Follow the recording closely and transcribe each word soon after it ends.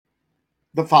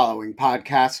The following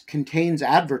podcast contains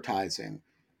advertising.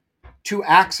 To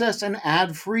access an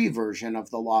ad-free version of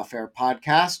the Lawfare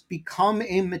podcast, become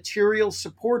a material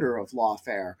supporter of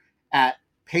Lawfare at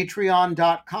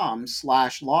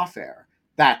patreon.com/lawfare.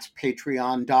 That's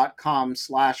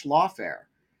patreon.com/lawfare.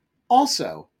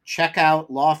 Also, check out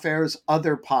Lawfare's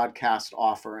other podcast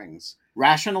offerings: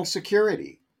 Rational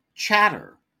Security,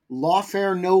 Chatter,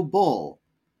 Lawfare No Bull,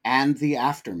 and The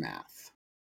Aftermath.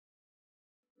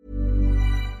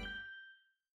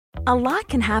 A lot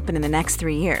can happen in the next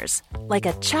 3 years. Like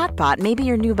a chatbot may be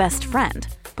your new best friend.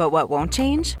 But what won't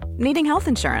change? Needing health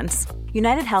insurance.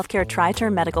 United Healthcare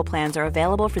Tri-Term Medical Plans are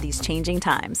available for these changing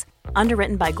times.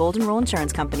 Underwritten by Golden Rule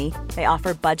Insurance Company, they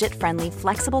offer budget-friendly,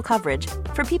 flexible coverage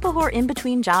for people who are in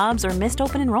between jobs or missed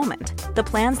open enrollment. The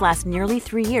plans last nearly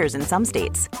 3 years in some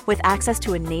states, with access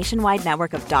to a nationwide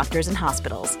network of doctors and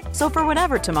hospitals. So for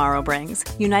whatever tomorrow brings,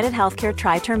 United Healthcare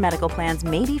Tri-Term Medical Plans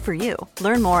may be for you.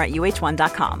 Learn more at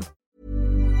uh1.com.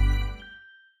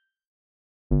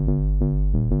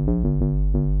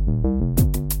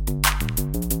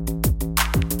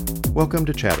 Welcome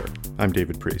to Chatter. I'm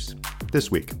David Priest.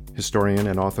 This week, historian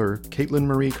and author Katlyn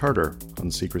Marie Carter on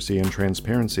secrecy and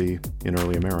transparency in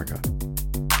early America.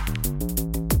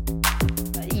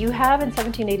 You have in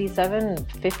 1787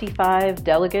 55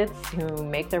 delegates who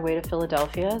make their way to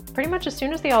Philadelphia. Pretty much as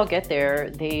soon as they all get there,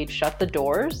 they shut the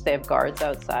doors, they have guards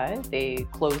outside, they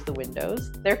close the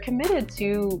windows. They're committed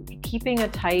to keeping a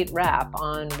tight wrap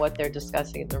on what they're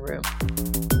discussing in the room.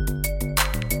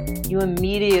 You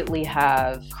immediately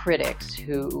have critics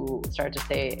who start to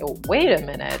say, oh, wait a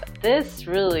minute, this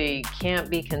really can't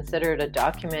be considered a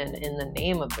document in the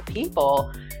name of the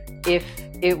people. If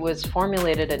it was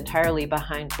formulated entirely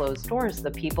behind closed doors,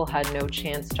 the people had no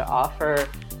chance to offer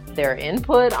their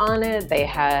input on it. They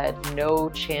had no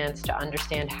chance to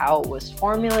understand how it was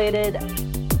formulated.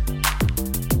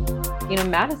 You know,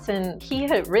 Madison, he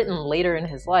had written later in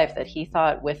his life that he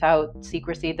thought without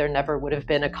secrecy, there never would have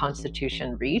been a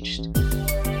constitution reached.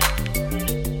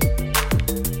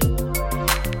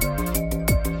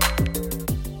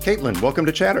 Katlyn, welcome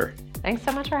to Chatter. Thanks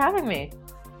so much for having me.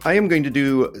 I am going to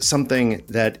do something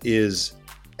that is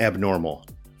abnormal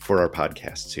for our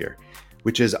podcasts here,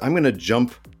 which is I'm going to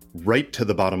jump right to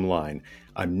the bottom line.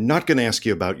 I'm not going to ask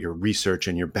you about your research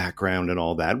and your background and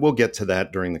all that. We'll get to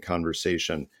that during the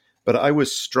conversation. But I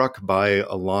was struck by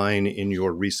a line in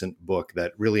your recent book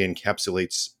that really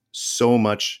encapsulates so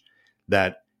much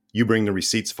that you bring the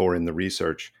receipts for in the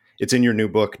research. It's in your new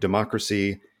book,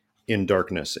 Democracy in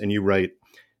Darkness. And you write,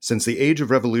 since the age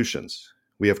of revolutions,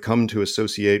 we have come to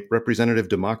associate representative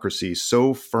democracy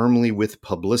so firmly with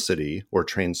publicity or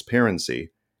transparency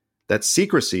that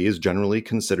secrecy is generally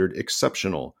considered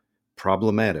exceptional,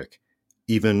 problematic,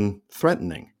 even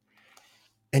threatening.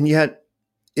 And yet,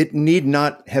 it need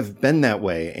not have been that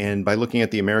way. And by looking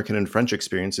at the American and French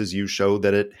experiences, you show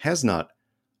that it has not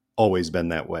always been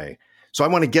that way. So I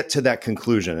want to get to that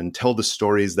conclusion and tell the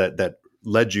stories that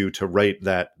led you to write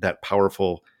that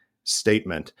powerful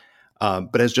statement.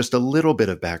 But as just a little bit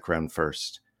of background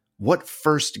first, what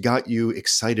first got you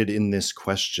excited in this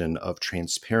question of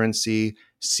transparency,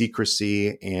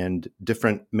 secrecy, and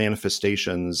different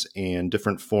manifestations and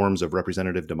different forms of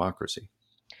representative democracy?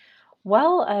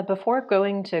 Well, before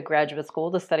going to graduate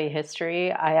school to study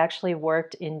history, I actually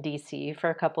worked in DC for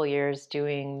a couple years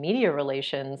doing media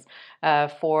relations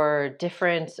for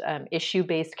different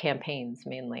issue-based campaigns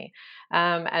mainly.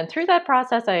 And through that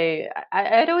process,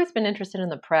 I'd always been interested in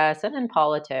the press and in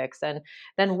politics. And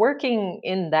then working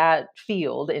in that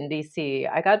field in DC,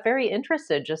 I got very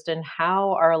interested just in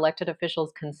how our elected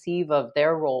officials conceive of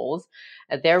their roles,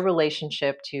 their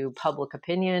relationship to public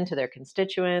opinion, to their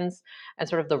constituents, and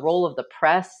sort of the role of the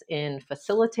press in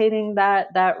facilitating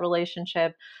that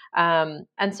relationship.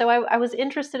 And so I was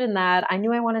interested in that. I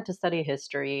knew I wanted to study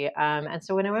history. And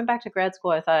so when I went back to grad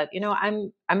school, I thought,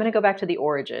 I'm going to go back to the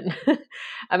origin.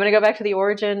 I'm going to go back to the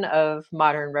origin of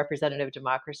modern representative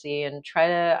democracy and try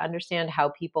to understand how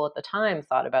people at the time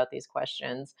thought about these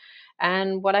questions.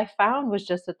 And what I found was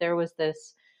just that there was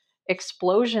this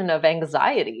explosion of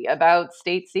anxiety about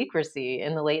state secrecy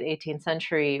in the late 18th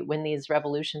century when these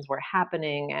revolutions were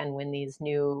happening and when these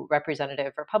new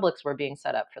representative republics were being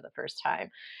set up for the first time.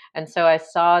 And so I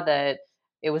saw that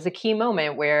it was a key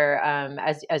moment where,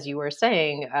 as you were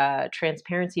saying,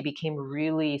 transparency became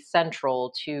really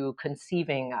central to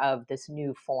conceiving of this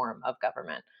new form of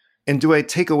government. And do I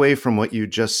take away from what you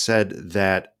just said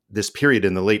that this period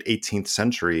in the late 18th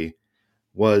century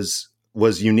was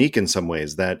unique in some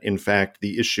ways, that in fact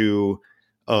the issue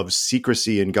of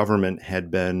secrecy in government had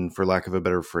been, for lack of a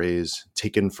better phrase,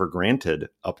 taken for granted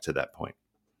up to that point?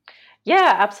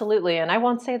 Yeah, absolutely. And I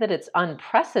won't say that it's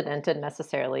unprecedented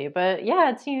necessarily, but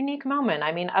yeah, it's a unique moment.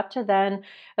 I mean, up to then,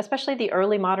 especially the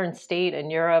early modern state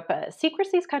in Europe,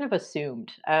 secrecy is kind of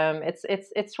assumed.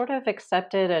 It's sort of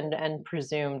accepted and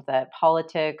presumed that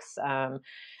politics,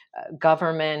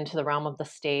 government, the realm of the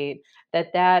state,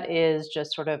 that is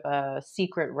just sort of a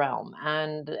secret realm,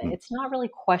 and Mm, it's not really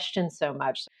questioned so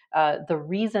much. The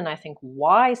reason I think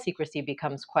why secrecy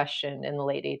becomes questioned in the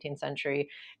late 18th century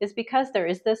is because there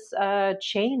is this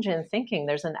change in thinking.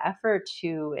 There's an effort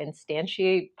to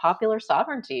instantiate popular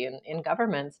sovereignty in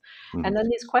governments, mhm. and then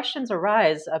these questions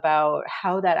arise about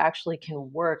how that actually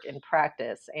can work in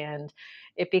practice, and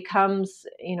it becomes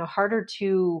harder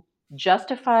to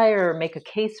justify or make a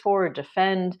case for or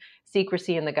defend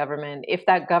secrecy in the government if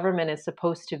that government is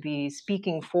supposed to be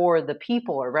speaking for the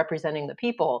people or representing the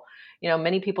people.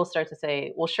 Many people start to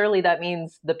say, well, surely that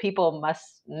means the people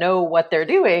must know what they're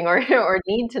doing, or or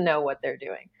need to know what they're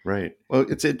doing. Right. Well,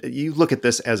 you look at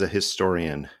this as a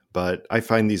historian, but I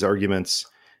find these arguments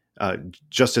uh,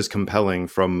 just as compelling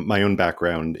from my own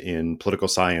background in political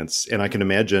science. And I can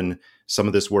imagine some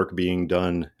of this work being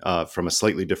done from a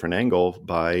slightly different angle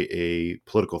by a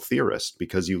political theorist,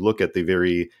 because you look at the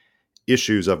very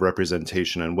issues of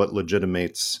representation and what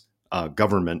legitimates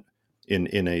government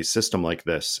in a system like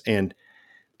this. And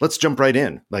let's jump right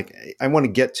in. Like, I want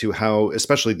to get to how,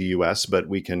 especially the US, but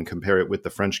we can compare it with the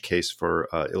French case for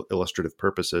illustrative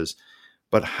purposes,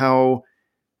 but how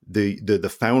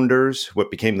the founders, what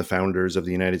became the founders of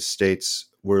the United States,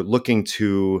 were looking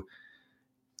to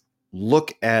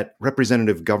look at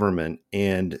representative government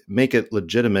and make it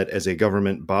legitimate as a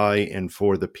government by and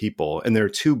for the people. And there are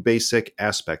two basic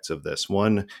aspects of this.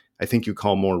 One, I think you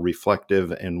call more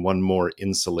reflective, and one more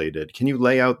insulated. Can you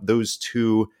lay out those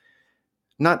two,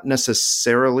 not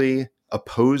necessarily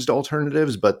opposed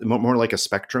alternatives, but more like a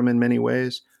spectrum in many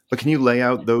ways? But can you lay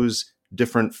out those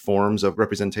different forms of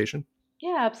representation?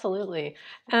 Yeah, absolutely.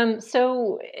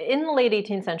 So in the late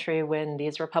 18th century, when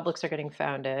these republics are getting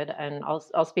founded, and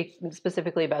I'll speak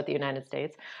specifically about the United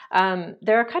States,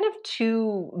 there are kind of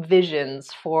two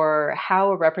visions for how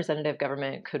a representative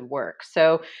government could work.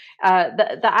 So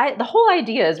the whole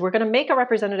idea is we're going to make a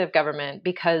representative government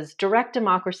because direct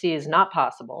democracy is not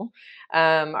possible.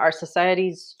 Our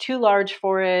society's too large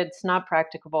for it; it's not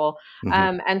practicable.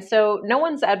 Hmm. And so no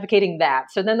one's advocating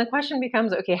that. So then the question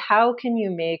becomes, okay, how can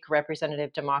you make representative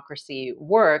democracy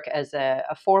work as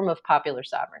a form of popular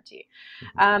sovereignty?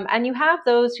 And you have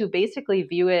those who basically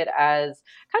view it as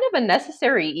kind of a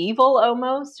necessary evil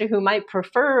almost, or who might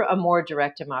prefer a more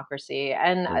direct democracy.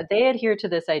 And Right. they adhere to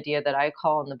this idea that I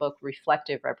call in the book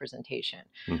reflective representation,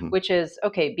 Hmm. which is,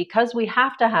 okay, because we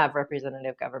have to have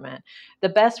representative government, the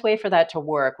best way for that to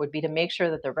work would be to make sure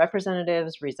that the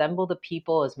representatives resemble the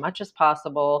people as much as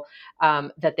possible,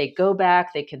 that they go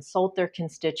back, they consult their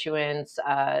constituents,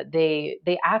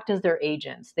 they act as their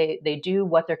agents, they do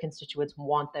what their constituents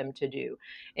want them to do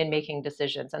in making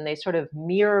decisions, and they sort of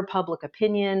mirror public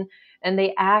opinion, and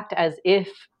they act as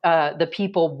if the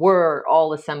people were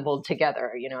all assembled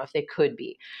together, if they could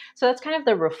be. So that's kind of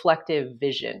the reflective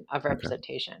vision of Okay.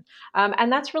 representation.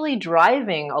 And that's really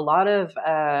driving a lot of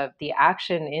the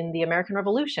action in the American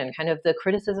Revolution, kind of the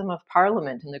criticism of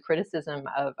Parliament and the criticism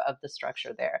of the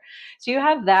structure there. So you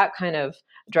have that kind of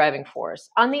driving force.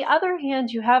 On the other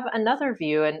hand, you have another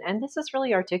view, and this is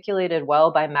really articulated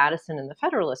well by Madison in the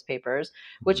Federalist Papers,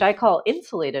 which I call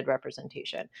insulated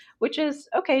representation, which is,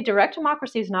 okay, direct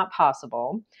democracy is not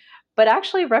possible. But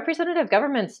actually, representative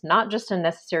government's not just a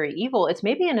necessary evil, it's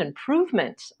maybe an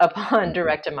improvement upon Mhm.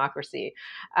 direct democracy.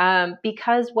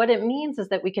 Because what it means is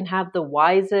that we can have the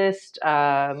wisest,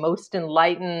 most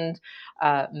enlightened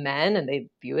men, and they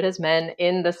view it as men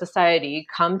in the society,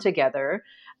 come together,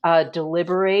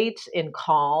 deliberate in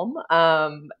calm,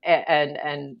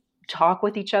 and talk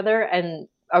with each other and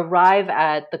arrive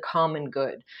at the common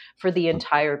good for the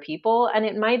entire people. And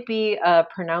it might be a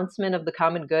pronouncement of the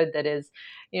common good that is,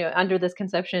 under this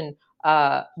conception,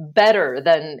 better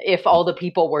than if all the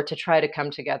people were to try to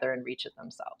come together and reach it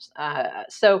themselves.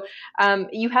 So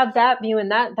you have that view, and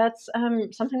that's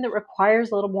something that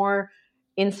requires a little more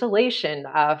insulation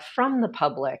from the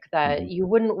public, that Mhm. you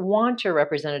wouldn't want your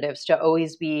representatives to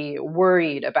always be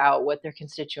worried about what their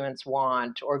constituents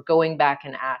want or going back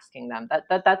and asking them.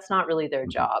 That's not really their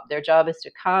Mhm. job. Their job is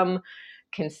to come,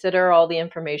 consider all the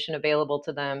information available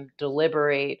to them,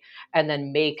 deliberate, and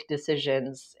then make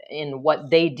decisions in what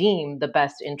they deem the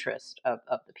best interest of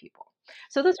the people.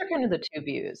 So those are kind of the two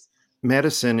views.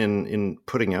 Madison, in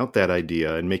putting out that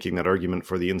idea and making that argument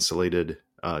for the insulated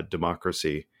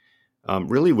democracy,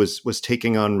 really was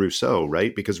taking on Rousseau,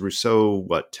 right? Because Rousseau,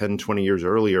 what, 10, 20 years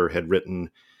earlier, had written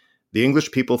The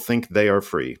English people think they are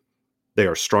free. They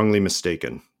are strongly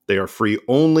mistaken. They are free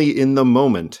only in the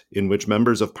moment in which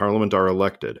members of parliament are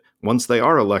elected. Once they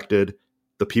are elected,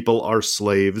 the people are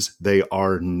slaves. They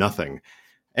are nothing.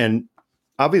 And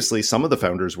obviously, some of the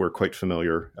founders were quite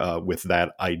familiar with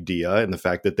that idea and the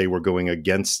fact that they were going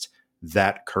against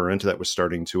that current that was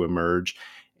starting to emerge.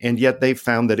 And yet they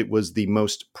found that it was the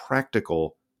most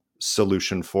practical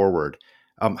solution forward.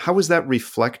 How was that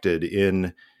reflected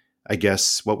in, I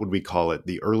guess, what would we call it,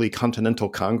 the early Continental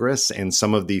Congress and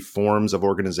some of the forms of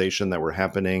organization that were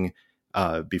happening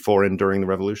before and during the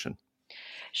Revolution?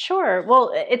 Sure.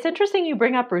 Well, it's interesting you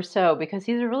bring up Rousseau because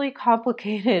he's a really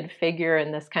complicated figure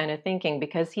in this kind of thinking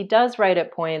because he does write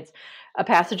at points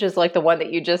passages like the one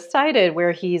that you just cited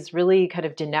where he's really kind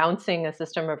of denouncing a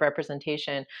system of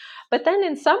representation. But then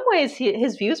in some ways,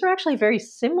 his views are actually very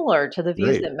similar to the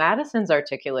views Right. that Madison's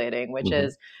articulating, which Mm-hmm.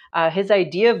 is his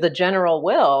idea of the general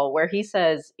will, where he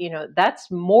says,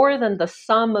 that's more than the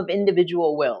sum of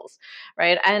individual wills,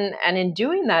 right? And in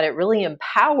doing that, it really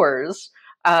empowers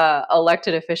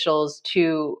elected officials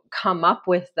to come up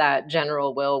with that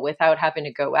general will without having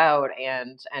to go out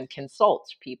and consult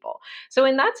people. So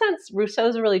in that sense,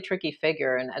 Rousseau's a really tricky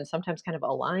figure and sometimes kind of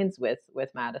aligns with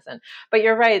Madison. But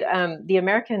you're right. The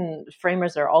American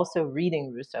framers are also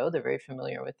reading Rousseau. They're very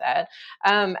familiar with that.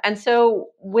 And so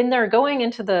when they're going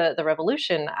into the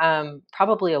revolution,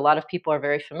 probably a lot of people are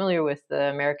very familiar with the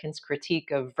Americans' critique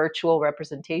of virtual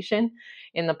representation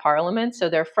in the parliament. So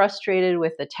they're frustrated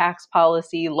with the tax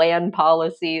policy, land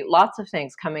policy, lots of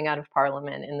things coming out of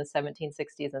parliament in the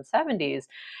 1760s and 70s.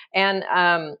 And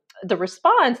the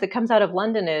response that comes out of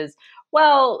London is,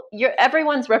 well,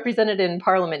 everyone's represented in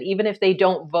parliament, even if they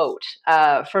don't vote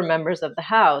for members of the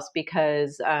House,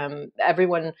 because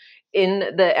everyone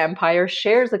in the empire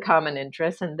shares a common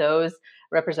interest, and those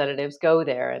representatives go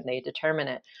there and they determine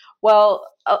it. Well,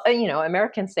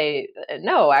 Americans say,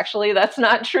 no, actually, that's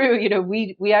not true.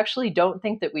 We actually don't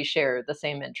think that we share the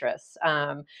same interests.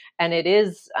 And it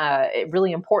is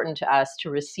really important to us to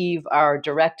receive our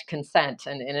direct consent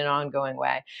and in an ongoing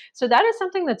way. So that is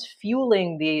something that's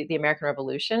fueling the American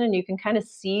Revolution. And you can kind of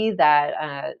see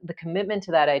that the commitment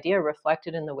to that idea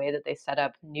reflected in the way that they set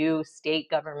up new state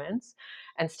governments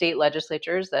and state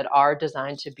legislatures that are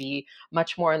designed to be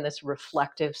much more in this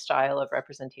reflective style of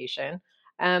representation.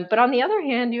 But on the other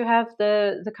hand, you have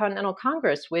the Continental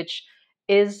Congress, which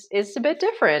is a bit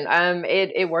different.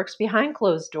 It works behind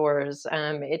closed doors.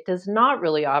 It does not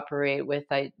really operate with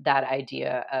that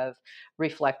idea of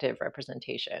reflective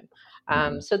representation.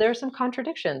 Mhm. So there are some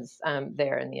contradictions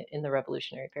there in the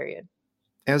Revolutionary period.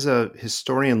 As a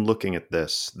historian looking at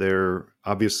this, there's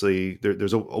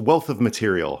a wealth of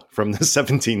material from the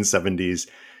 1770s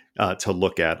to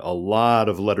look at. A lot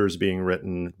of letters being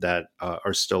written that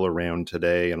are still around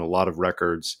today, and a lot of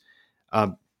records.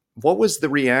 What was the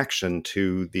reaction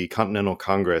to the Continental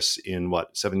Congress in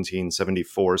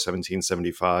 1774,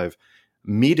 1775,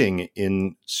 meeting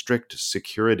in strict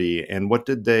security, and what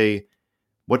did they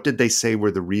say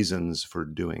were the reasons for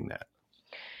doing that?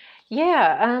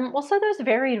 Yeah, well, so there's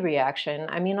varied reaction.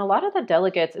 I mean, a lot of the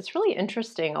delegates, it's really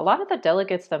interesting. A lot of the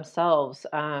delegates themselves,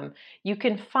 you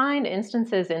can find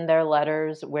instances in their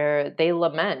letters where they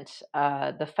lament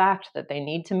the fact that they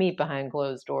need to meet behind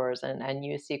closed doors and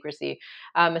use secrecy.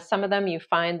 Some of them, you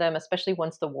find them, especially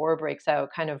once the war breaks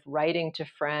out, kind of writing to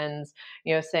friends,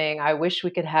 saying, I wish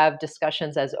we could have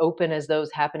discussions as open as those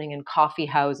happening in coffee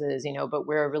houses, but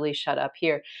we're really shut up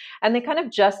here. And they kind of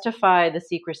justify the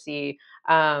secrecy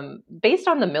based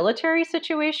on the military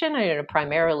situation.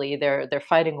 Primarily they're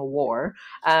fighting a war,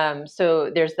 so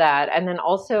there's that, and then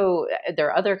also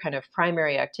their other kind of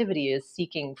primary activity is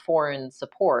seeking foreign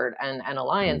support and Mm,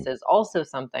 alliances. Also,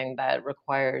 something that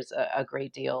requires a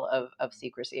great deal of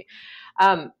secrecy.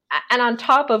 And on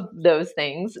top of those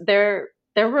things, they're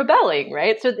rebelling,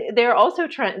 right? So they're also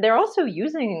trying. They're also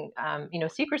using,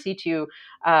 secrecy to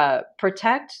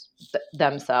protect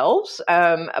themselves,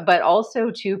 but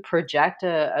also to project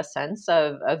a sense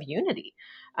of unity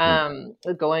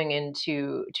mm, going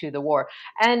into the war.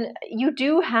 And you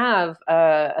do have,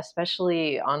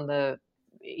 especially on the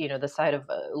side of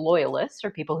loyalists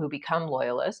or people who become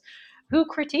loyalists, who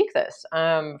critique this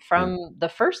mm, from the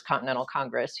First Continental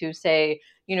Congress, who say,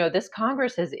 this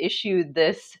Congress has issued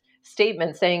this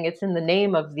statement saying it's in the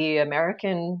name of the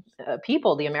American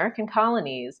people, the American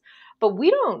colonies, but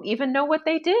we don't even know what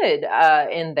they did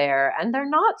in there, and they're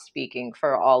not speaking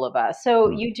for all of us. So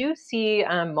mm. you do see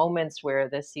moments where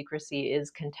the secrecy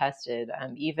is contested,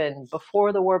 even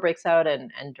before the war breaks out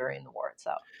and during the war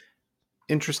itself.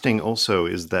 Interesting also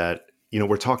is that,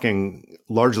 we're talking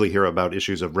largely here about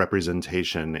issues of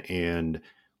representation and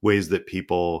ways that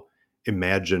people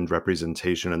imagined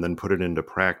representation and then put it into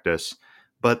practice.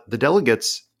 But the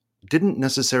delegates didn't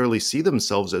necessarily see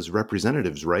themselves as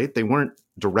representatives, right? They weren't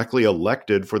directly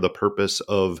elected for the purpose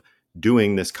of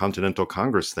doing this Continental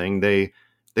Congress thing. They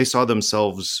saw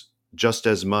themselves just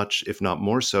as much, if not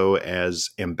more so, as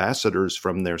ambassadors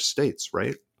from their states,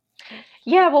 right?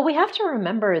 Yeah, well, we have to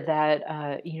remember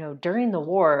that, during the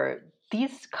war,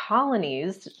 these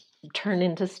colonies turned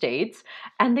into states,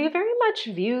 and they very much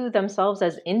view themselves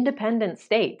as independent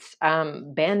states,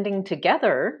 banding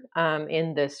together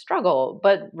in this struggle,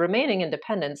 but remaining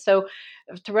independent. So,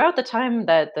 throughout the time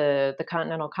that the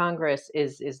Continental Congress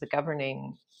is the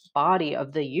governing body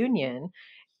of the Union,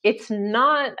 it's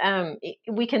not,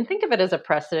 we can think of it as a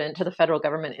precedent to the federal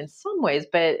government in some ways,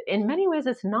 but in many ways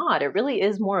it's not. It really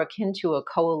is more akin to a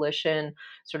coalition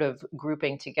sort of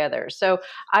grouping together. So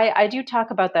I do talk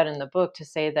about that in the book to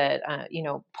say that,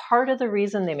 part of the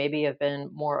reason they maybe have been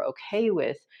more okay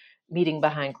with meeting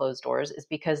behind closed doors is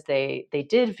because they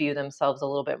did view themselves a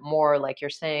little bit more, like you're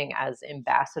saying, as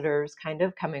ambassadors kind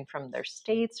of coming from their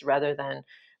states rather than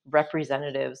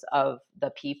representatives of the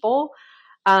people.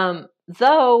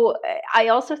 Though I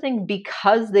also think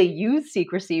because they use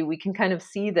secrecy, we can kind of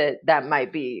see that that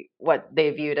might be what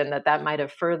they viewed and that that might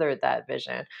have furthered that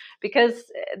vision because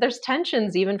there's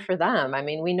tensions even for them. I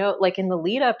mean, we know, like in the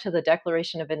lead up to the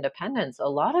Declaration of Independence, a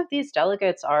lot of these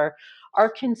delegates are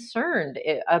concerned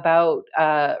about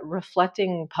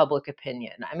reflecting public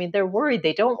opinion. I mean, they're worried.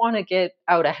 They don't want to get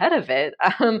out ahead of it.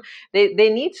 They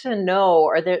need to know,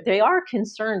 or they are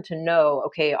concerned to know,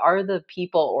 okay, are the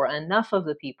people or enough of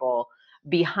the people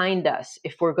behind us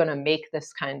if we're going to make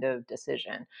this kind of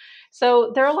decision?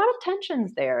 So there are a lot of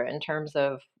tensions there in terms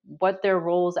of what their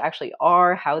roles actually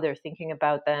are, how they're thinking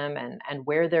about them, and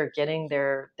where they're getting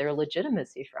their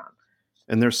legitimacy from.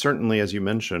 And there's certainly, as you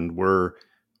mentioned, we're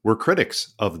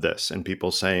critics of this and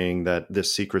people saying that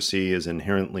this secrecy is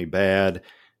inherently bad.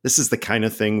 This is the kind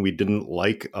of thing we didn't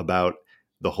like about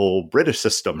the whole British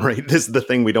system, right? This is the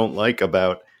thing we don't like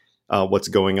about what's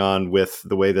going on with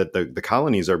the way that the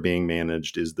colonies are being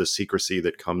managed, is the secrecy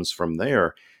that comes from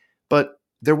there. But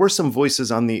there were some voices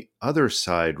on the other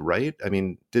side, right? I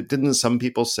mean, didn't some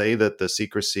people say that the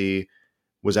secrecy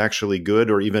was actually good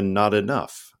or even not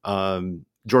enough?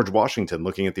 George Washington,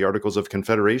 looking at the Articles of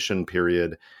Confederation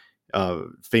period,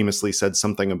 famously said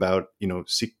something about,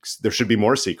 there should be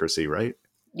more secrecy, right?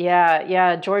 Yeah,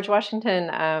 yeah. George Washington,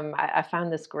 I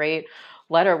found this great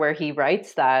letter where he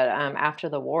writes that after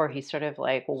the war, he's sort of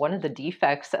like, well, one of the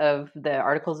defects of the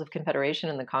Articles of Confederation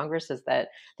in the Congress is that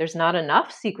there's not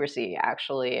enough secrecy,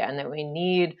 actually, and that we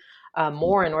need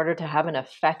more in order to have an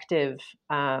effective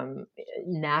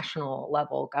national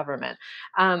level government.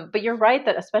 But you're right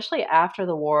that especially after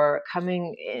the war,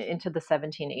 coming into the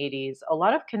 1780s, a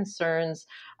lot of concerns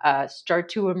start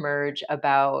to emerge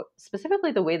about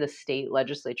specifically the way the state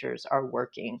legislatures are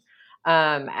working.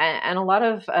 And a lot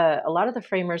of the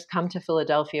framers come to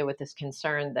Philadelphia with this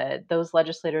concern that those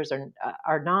legislators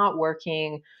are not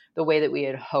working the way that we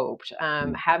had hoped,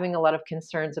 having a lot of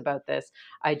concerns about this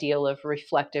ideal of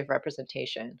reflective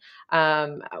representation.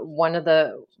 One of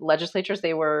the legislatures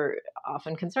they were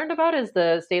often concerned about is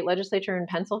the state legislature in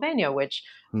Pennsylvania, which,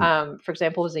 for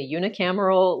example, was a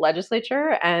unicameral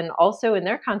legislature. And also in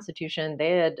their constitution,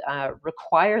 they had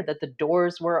required that the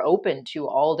doors were open to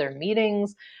all their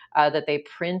meetings, that they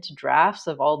print drafts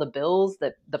of all the bills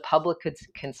that the public could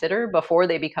consider before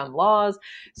they become laws.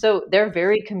 So they're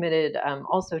very committed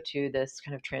also to this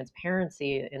kind of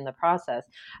transparency in the process.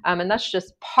 And that's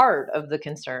just part of the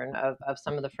concern of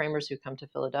some of the framers who come to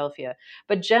Philadelphia.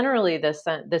 But generally, this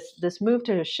move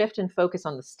to shift and focus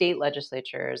on the state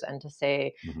legislatures and to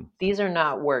say these are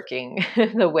not working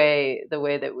the way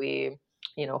that we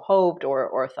hoped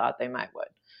or thought they might would.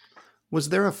 Was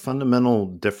there a fundamental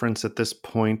difference at this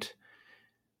point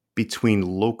between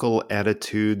local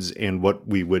attitudes and what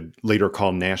we would later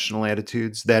call national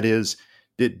attitudes? That is,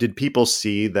 did people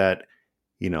see that,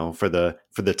 for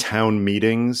the town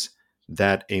meetings,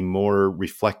 that a more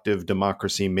reflective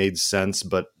democracy made sense,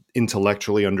 but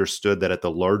intellectually understood that at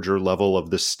the larger level of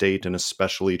the state, and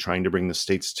especially trying to bring the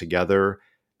states together,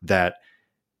 that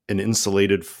an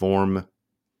insulated form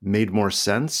made more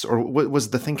sense? Or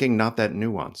was the thinking not that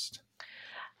nuanced?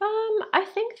 I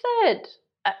think that,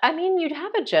 I mean, you'd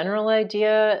have a general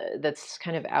idea that's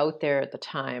kind of out there at the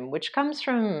time, which comes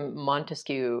from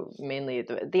Montesquieu mainly,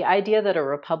 the idea that a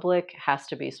republic has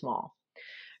to be small,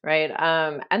 right?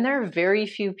 And there are very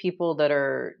few people that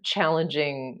are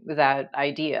challenging that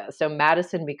idea. So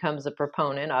Madison becomes a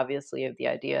proponent, obviously, of the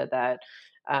idea that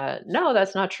no,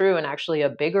 that's not true. And actually, a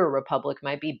bigger republic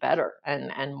might be better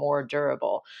and more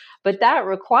durable. But that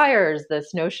requires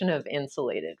this notion of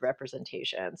insulated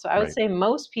representation. So I would Right. say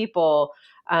most people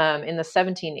in the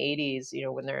 1780s,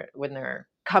 when they're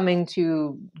coming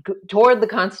toward the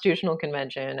Constitutional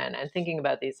Convention and thinking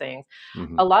about these things,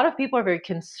 Hmm. a lot of people are very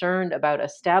concerned about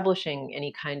establishing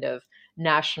any kind of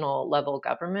national level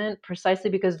government precisely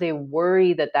because they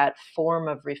worry that that form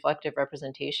of reflective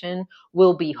representation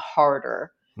will be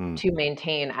harder Mm. to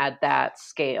maintain at that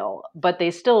scale, but they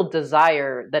still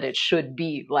desire that it should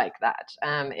be like that.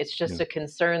 It's just Yeah. a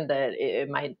concern that it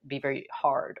might be very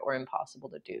hard or impossible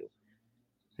to do.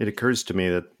 It occurs to me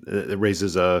that it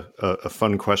raises a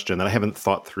fun question that I haven't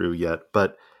thought through yet,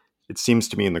 but it seems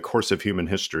to me in the course of human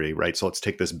history, right? So let's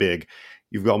take this big.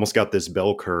 You've almost got this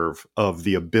bell curve of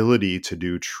the ability to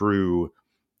do true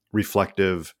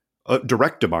reflective,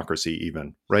 direct democracy,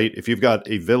 even, right? If you've got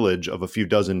a village of a few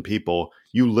dozen people,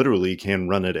 you literally can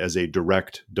run it as a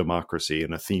direct democracy,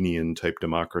 an Athenian type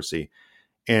democracy.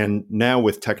 And now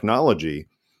with technology,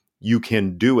 you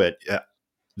can do it.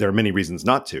 There are many reasons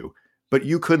not to, but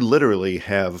you could literally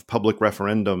have public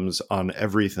referendums on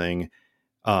everything,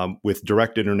 with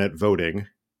direct internet voting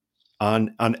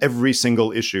on every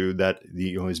single issue that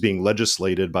is being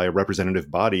legislated by a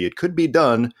representative body. It could be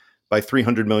done by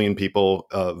 300 million people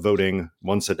voting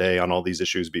once a day on all these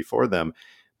issues before them.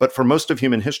 But for most of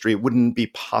human history, it wouldn't be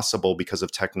possible because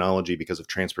of technology, because of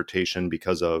transportation,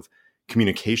 because of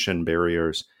communication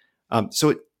barriers.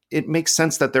 So it makes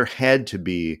sense that there had to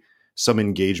be some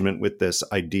engagement with this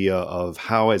idea of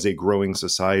how, as a growing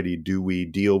society, do we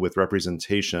deal with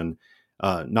representation,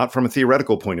 not from a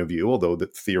theoretical point of view, although the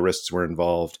theorists were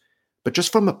involved, but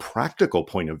just from a practical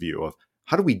point of view of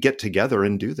how do we get together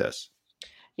and do this?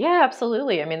 Yeah,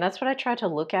 absolutely. I mean, that's what I try to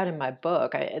look at in my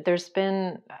book. There's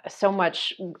been so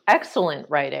much excellent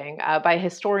writing by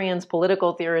historians,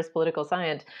 political theorists,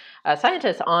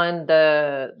 scientists on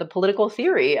the political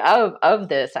theory of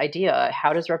this idea.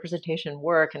 How does representation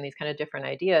work, and these kind of different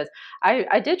ideas.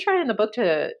 I did try in the book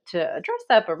to address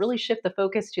that, but really shift the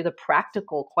focus to the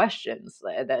practical questions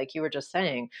that like you were just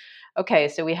saying. Okay,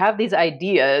 so we have these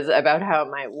ideas about how it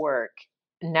might work.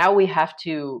 Now we have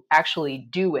to actually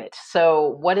do it.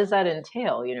 So what does that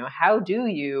entail? How do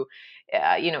you,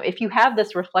 if you have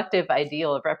this reflective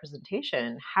ideal of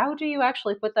representation, how do you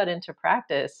actually put that into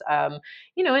practice?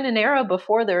 In an era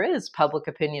before there is public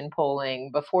opinion polling,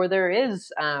 before there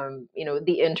is,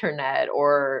 the internet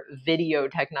or video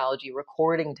technology,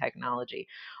 recording technology,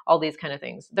 all these kind of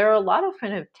things. There are a lot of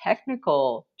kind of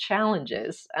technical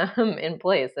challenges in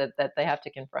place that they have to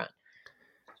confront.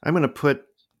 I'm going to put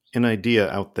an idea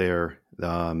out there,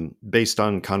 based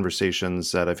on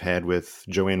conversations that I've had with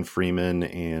Joanne Freeman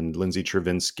and Lindsay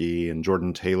Travinsky and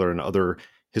Jordan Taylor and other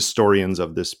historians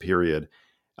of this period.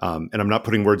 And I'm not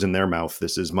putting words in their mouth.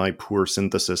 This is my poor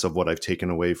synthesis of what I've taken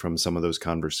away from some of those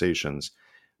conversations.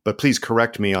 But please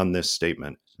correct me on this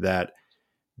statement that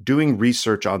doing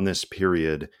research on this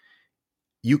period,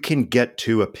 you can get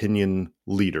to opinion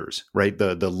leaders, right?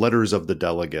 The letters of the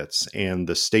delegates and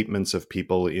the statements of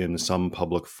people in some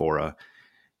public fora.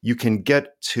 You can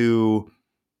get to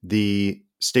the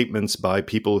statements by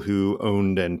people who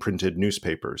owned and printed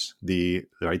newspapers, the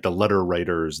letter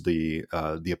writers, the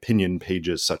opinion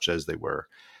pages, such as they were.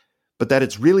 But that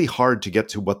it's really hard to get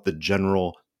to what the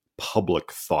general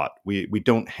public thought. We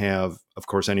don't have, of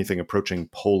course, anything approaching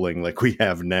polling like we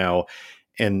have now,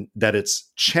 and that it's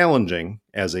challenging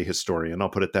as a historian, I'll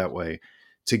put it that way,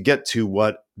 to get to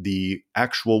what the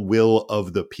actual will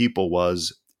of the people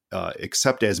was,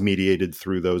 except as mediated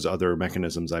through those other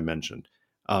mechanisms I mentioned.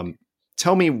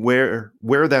 Tell me where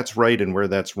that's right and where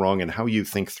that's wrong, and how you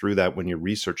think through that when you're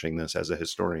researching this as a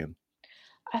historian.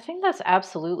 I think that's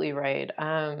absolutely right.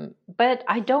 But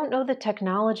I don't know that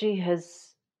technology has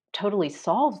totally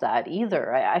solved that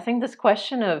either. I think this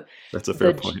question of That's a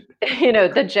fair point.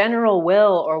 the general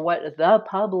will or what the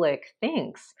public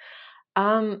thinks,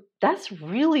 that's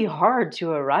really hard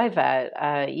to arrive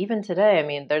at, even today. I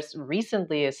mean, there's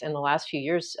recently, in the last few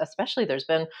years, especially, there's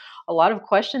been a lot of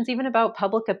questions even about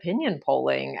public opinion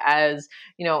polling. As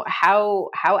how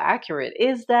accurate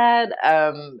is that?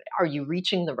 Are you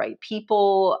reaching the right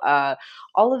people?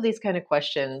 All of these kind of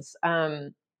questions.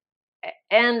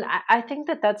 And I think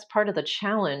that that's part of the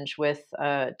challenge with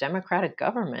democratic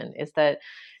government is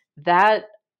that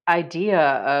idea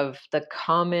of the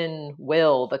common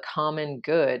will, the common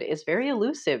good is very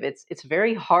elusive. It's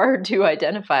very hard to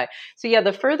identify. So yeah,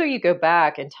 the further you go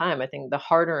back in time, I think the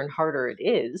harder and harder it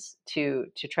is to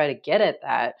try to get at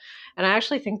that. And I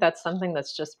actually think that's something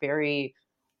that's just very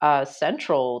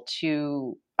central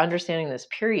to understanding this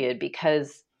period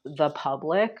because the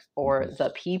public or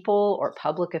the people or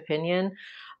public opinion,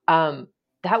 um,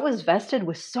 that was vested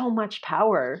with so much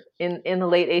power in the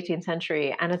late 18th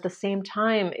century. And at the same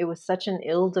time, it was such an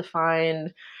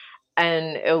ill-defined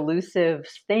and elusive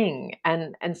thing.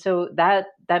 And so that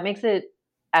makes it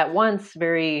at once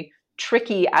very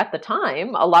tricky at the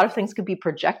time. A lot of things could be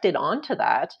projected onto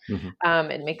that.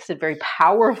 It makes it very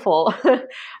powerful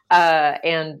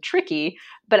and tricky.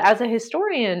 But as a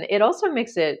historian, it also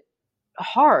makes it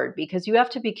hard because you have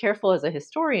to be careful as a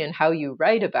historian how you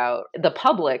write about the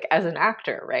public as an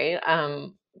actor, right?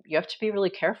 You have to be really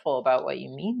careful about what you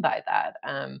mean by that.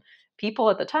 People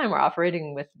at the time were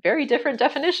operating with very different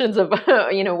definitions of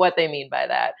what they mean by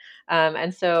that.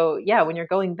 And so, yeah, when you're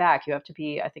going back, you have to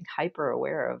be, I think, hyper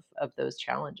aware of those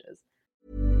challenges.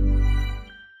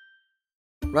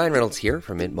 Ryan Reynolds here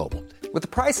from Mint Mobile. With the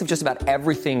price of just about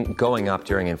everything going up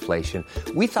during inflation,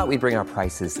 we thought we'd bring our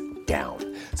prices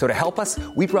down. So to help us,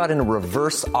 we brought in a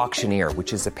reverse auctioneer,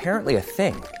 which is apparently a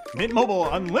thing. Mint Mobile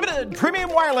Unlimited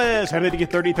Premium Wireless. How to get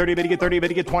 30, 30, bit to get 30, bit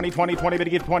to get 20, 20, 20, bit to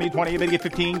get 20, 20, bit to get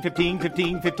 15, 15,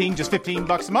 15, 15, just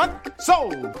 $15 a month?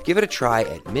 Sold! Give it a try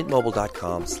at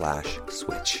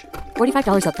mintmobile.com/switch.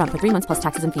 $45 up front for 3 months plus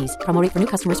taxes and fees. Promo rate for new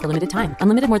customers for limited time.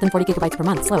 Unlimited more than 40 gigabytes per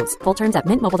month. Slows full terms at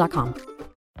mintmobile.com.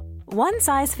 One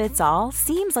size fits all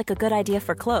seems like a good idea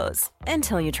for clothes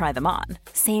until you try them on.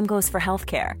 Same goes for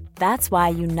healthcare. That's why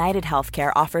United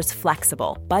Healthcare offers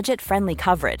flexible, budget-friendly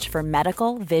coverage for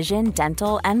medical, vision,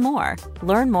 dental, and more.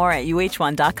 Learn more at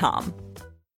uh1.com.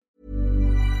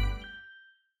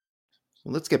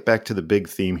 Let's get back to the big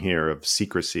theme here of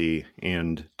secrecy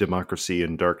and democracy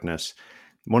in darkness.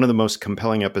 One of the most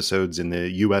compelling episodes in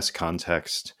the U.S.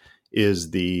 context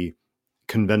is the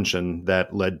convention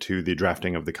that led to the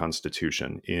drafting of the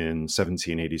Constitution in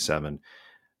 1787.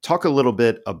 Talk a little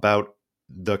bit about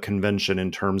the convention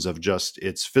in terms of just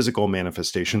its physical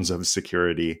manifestations of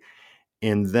security,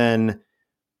 and then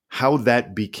how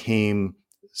that became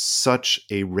such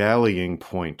a rallying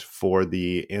point for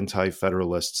the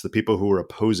anti-federalists, the people who were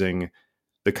opposing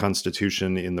the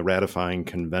Constitution in the ratifying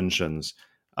conventions,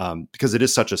 because it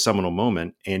is such a seminal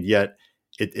moment, and yet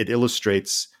it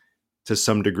illustrates to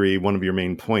some degree one of your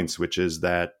main points, which is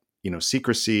that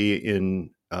secrecy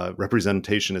in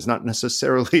representation is not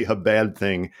necessarily a bad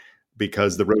thing,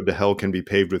 because the road to hell can be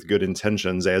paved with good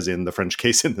intentions, as in the French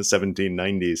case in the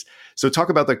 1790s. So talk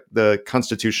about the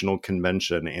Constitutional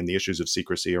Convention and the issues of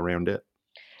secrecy around it.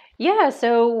 Yeah,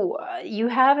 so you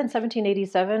have in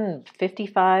 1787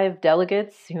 55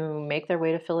 delegates who make their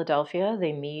way to Philadelphia.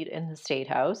 They meet in the State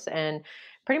House, and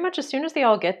pretty much as soon as they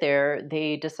all get there,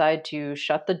 they decide to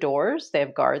shut the doors. They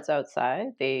have guards outside.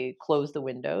 They close the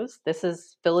windows. This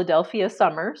is Philadelphia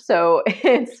summer, so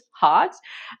it's hot.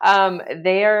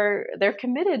 They're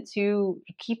committed to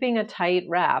keeping a tight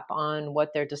wrap on what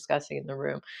they're discussing in the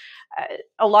room.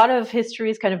 A lot of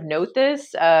histories kind of note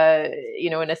this,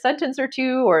 in a sentence or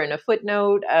two or in a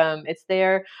footnote. It's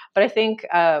there. But I think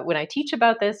when I teach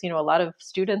about this, a lot of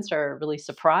students are really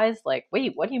surprised, like,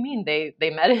 wait, what do you mean they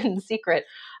met in secret?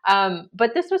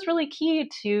 But this was really key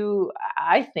to,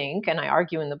 I think, and I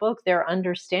argue in the book, their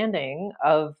understanding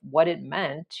of what it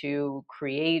meant to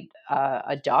create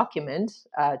a document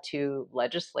to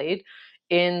legislate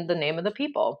in the name of the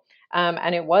people.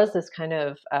 And it was this kind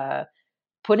of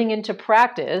putting into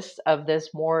practice of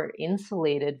this more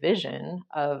insulated vision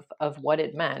of what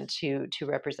it meant to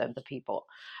represent the people.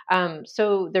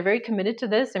 So they're very committed to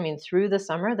this. I mean, through the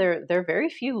summer, there are very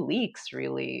few leaks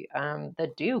really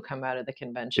that do come out of the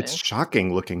convention. It's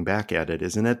shocking looking back at it,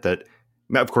 isn't it? That,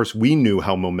 of course, we knew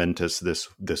how momentous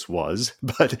this was,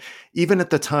 but even at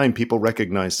the time, people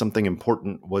recognized something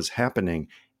important was happening,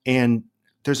 and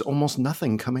there's almost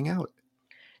nothing coming out.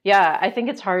 Yeah, I think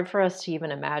it's hard for us to even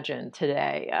imagine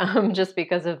today, just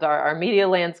because of our media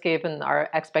landscape and our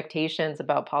expectations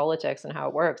about politics and how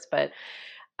it works. But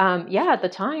at the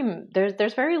time,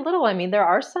 there's very little. I mean, there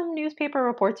are some newspaper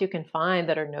reports you can find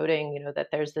that are noting, that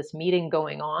there's this meeting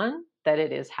going on, that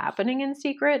it is happening in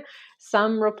secret.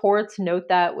 Some reports note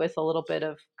that with a little bit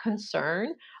of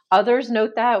concern. Others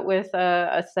note that with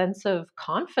a sense of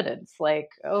confidence, like,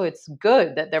 oh, it's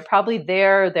good that they're probably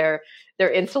there. They're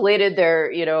insulated.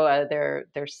 They're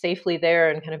safely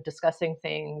there and kind of discussing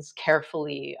things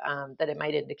carefully. That it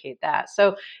might indicate that.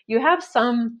 So you have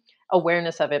some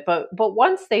awareness of it, but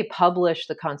once they published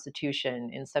the Constitution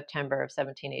in September of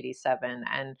 1787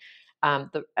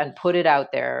 and put it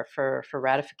out there for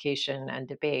ratification and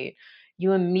debate,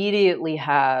 you immediately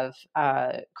have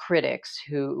critics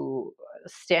who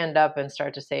stand up and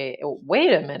start to say,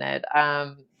 wait a minute,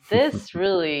 this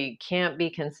really can't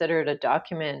be considered a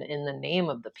document in the name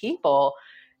of the people.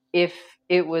 if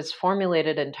it was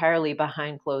formulated entirely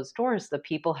behind closed doors, the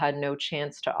people had no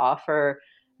chance to offer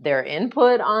their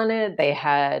input on it. They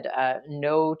had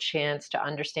no chance to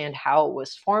understand how it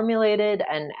was formulated.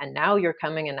 And now you're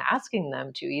coming and asking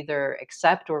them to either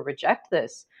accept or reject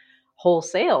this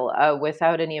wholesale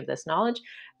without any of this knowledge.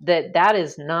 That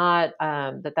is not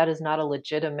that is not a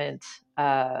legitimate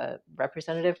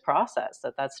representative process.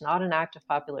 That's not an act of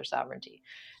popular sovereignty.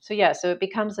 So yeah, so it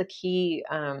becomes a key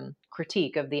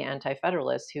critique of the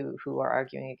anti-federalists who are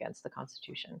arguing against the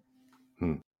Constitution.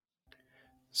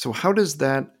 So how does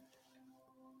that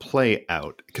play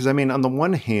out? Because I mean, on the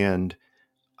one hand,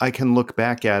 I can look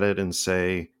back at it and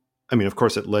say, I mean, of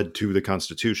course, it led to the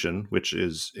Constitution, which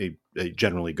is a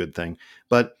generally good thing.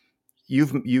 But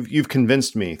you've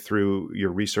convinced me through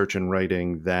your research and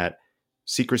writing that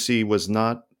secrecy was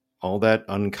not all that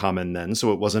uncommon then.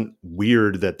 So it wasn't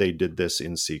weird that they did this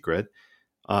in secret.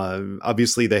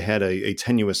 Obviously, they had a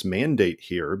tenuous mandate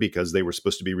here because they were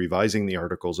supposed to be revising the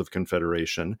Articles of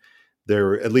Confederation.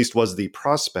 There at least was the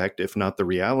prospect, if not the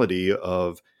reality,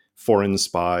 of foreign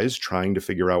spies trying to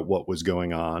figure out what was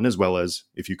going on, as well as,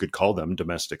 if you could call them,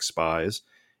 domestic spies.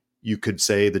 You could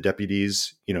say the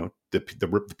deputies, the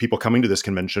people coming to this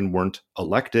convention weren't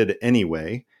elected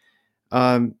anyway.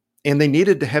 And they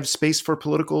needed to have space for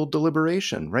political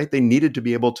deliberation, right? They needed to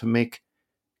be able to make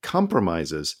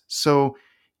compromises. So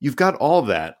you've got all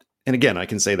that. And again, I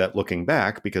can say that looking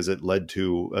back because it led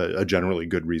to a generally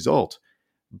good result.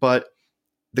 But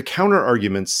the counter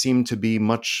arguments seem to be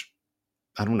much,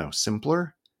 I don't know,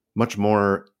 simpler, much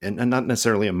more, and not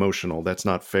necessarily emotional. That's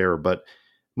not fair, but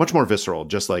much more visceral.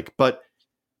 Just like, but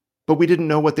we didn't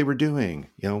know what they were doing.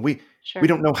 We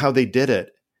don't know how they did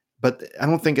it. But I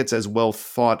don't think it's as well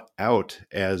thought out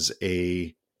as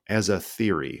a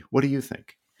theory. What do you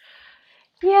think?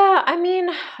 Yeah, I mean,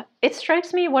 it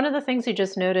strikes me one of the things you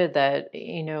just noted that,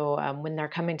 when they're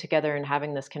coming together and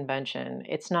having this convention,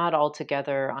 it's not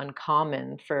altogether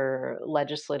uncommon for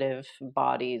legislative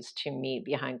bodies to meet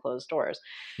behind closed doors.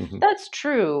 Mm-hmm. That's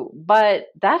true, but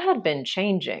that had been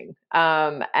changing.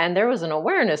 And there was an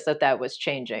awareness that that was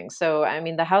changing. So, I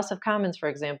mean, the House of Commons, for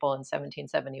example, in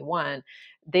 1771,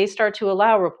 they start to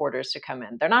allow reporters to come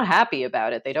in. They're not happy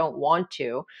about it. They don't want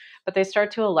to, but they start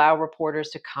to allow reporters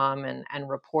to come and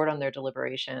report on their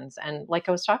deliberations. And like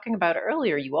I was talking about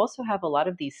earlier, you also have a lot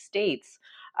of these states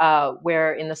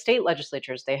where in the state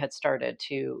legislatures, they had started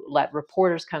to let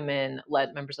reporters come in,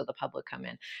 let members of the public come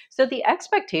in. So the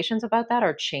expectations about that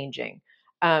are changing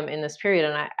in this period.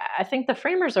 And I think the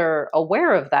framers are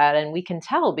aware of that. And we can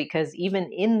tell because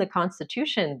even in the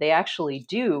Constitution, they actually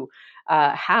do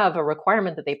have a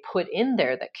requirement that they put in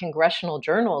there that congressional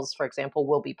journals, for example,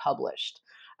 will be published.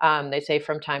 They say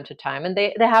from time to time, and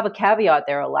they have a caveat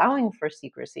there allowing for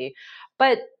secrecy.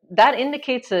 But that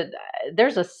indicates that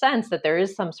there's a sense that there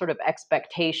is some sort of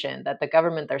expectation that the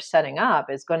government they're setting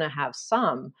up is going to have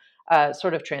some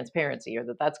sort of transparency, or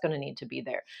that that's going to need to be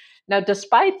there. Now,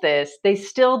 despite this, they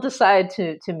still decide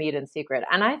to meet in secret.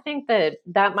 And I think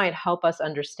that might help us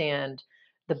understand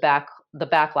the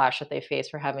backlash that they face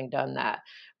for having done that,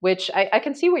 which I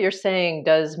can see what you're saying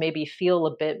does maybe feel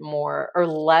a bit more or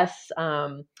less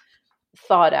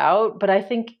thought out, but I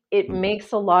think it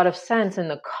makes a lot of sense in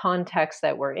the context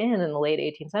that we're in the late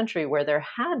 18th century, where there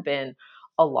had been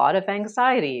a lot of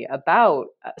anxiety about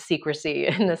secrecy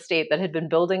in the state that had been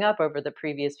building up over the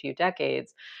previous few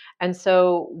decades. And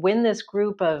so when this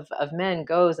group of men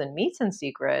goes and meets in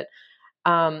secret,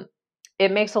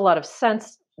 it makes a lot of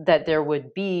sense that there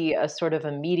would be a sort of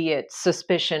immediate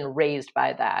suspicion raised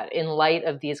by that in light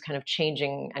of these kind of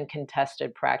changing and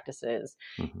contested practices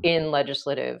in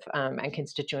legislative and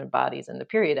constituent bodies in the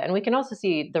period. And we can also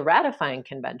see the ratifying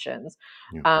conventions,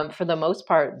 for the most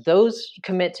part, those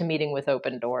commit to meeting with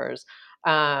open doors,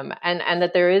 and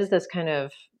that there is this kind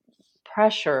of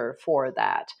pressure for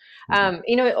that.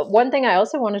 One thing I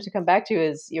also wanted to come back to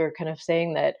is you're kind of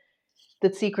saying that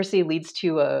secrecy leads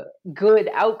to a good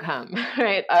outcome,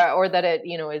 right? Or that it,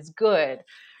 is good.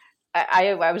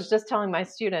 I was just telling my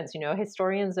students,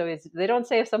 historians always, they don't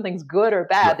say if something's good or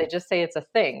bad, they just say it's a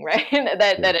thing, right?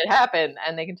 that it happened,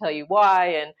 and they can tell you why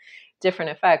and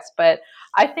different effects. But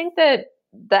I think that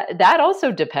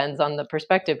also depends on the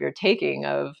perspective you're taking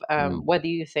of whether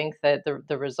you think that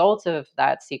the results of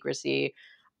that secrecy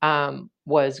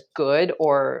was good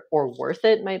or worth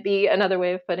it, might be another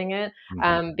way of putting it.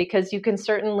 Because you can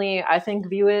certainly, I think,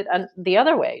 view it the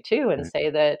other way too, and say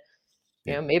that,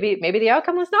 maybe the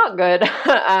outcome was not good,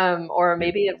 or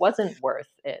maybe it wasn't worth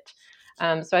it.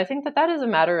 So I think that is a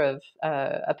matter of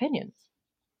opinion.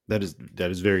 That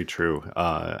is very true.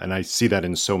 And I see that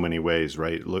in so many ways,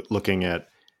 right? Looking at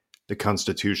the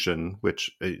Constitution, which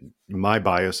my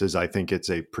bias is I think it's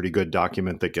a pretty good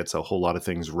document that gets a whole lot of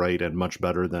things right and much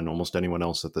better than almost anyone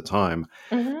else at the time.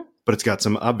 Mm-hmm. But it's got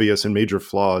some obvious and major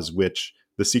flaws, which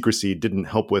the secrecy didn't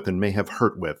help with and may have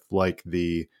hurt with, like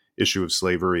the issue of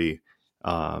slavery,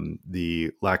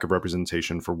 the lack of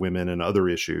representation for women, and other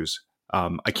issues.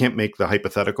 I can't make the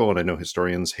hypothetical, and I know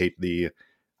historians hate the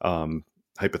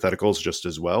hypotheticals just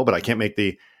as well, but I can't make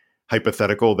the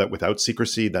hypothetical that without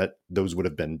secrecy that those would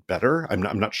have been better.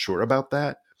 I'm not sure about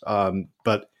that,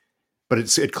 but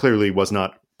it clearly was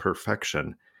not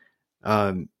perfection.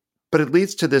 But it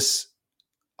leads to this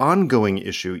ongoing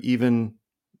issue even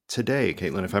today,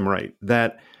 Katlyn, if I'm right,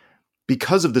 that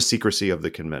because of the secrecy of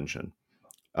the convention,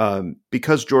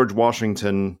 because George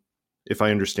Washington, if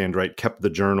I understand right, kept the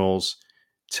journals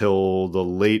till the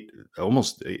late,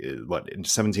 almost in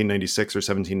 1796 or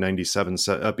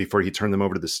 1797, before he turned them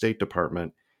over to the State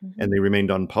Department, Mm-hmm. and they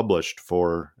remained unpublished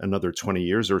for another 20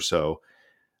 years or so.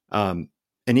 And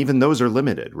even those are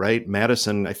limited, right?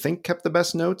 Madison, I think, kept the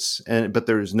best notes, but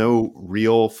there's no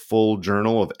real full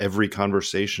journal of every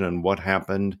conversation and what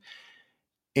happened.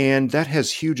 And that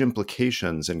has huge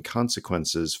implications and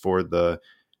consequences for the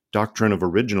doctrine of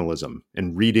originalism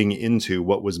and reading into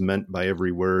what was meant by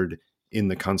every word in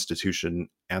the Constitution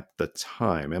at the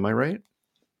time. Am I right?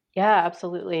 Yeah,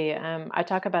 absolutely. I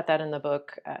talk about that in the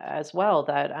book as well,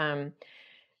 that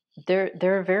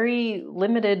there are very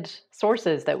limited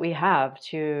sources that we have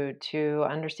to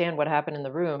understand what happened in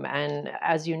the room. And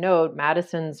as you note,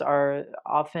 Madison's are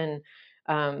often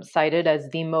cited as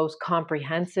the most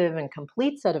comprehensive and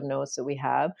complete set of notes that we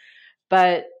have.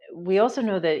 But we also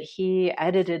know that he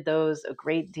edited those a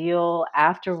great deal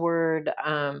afterward.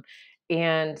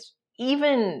 And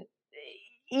even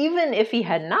even if he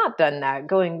had not done that,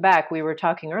 going back, we were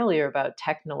talking earlier about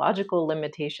technological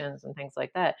limitations and things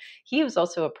like that. He was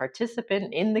also a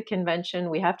participant in the convention.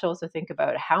 We have to also think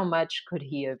about how much could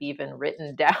he have even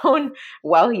written down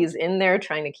while he's in there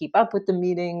trying to keep up with the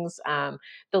meetings,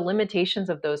 the limitations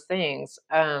of those things,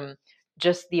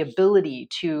 just the ability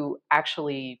to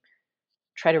actually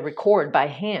try to record by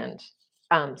hand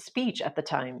speech at the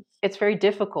time. It's very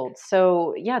difficult.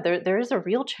 So yeah, there is a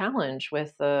real challenge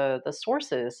with the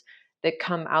sources that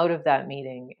come out of that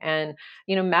meeting. And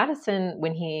Madison,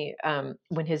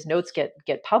 when his notes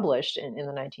get published in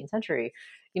the 19th century,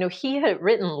 he had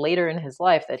written later in his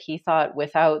life that he thought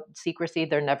without secrecy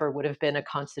there never would have been a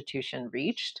constitution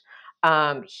reached.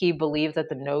 He believed that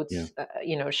the Yeah.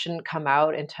 notes, shouldn't come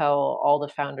out until all the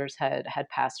founders had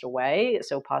passed away,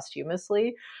 so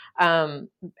posthumously. Um,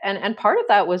 and part of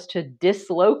that was to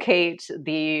dislocate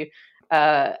the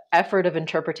effort of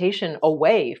interpretation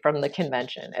away from the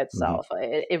convention Mm-hmm. itself.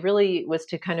 It really was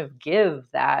to kind of give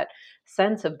that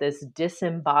sense of this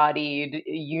disembodied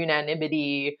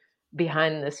unanimity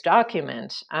behind this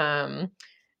document,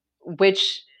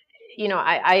 which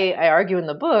I argue in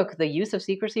the book the use of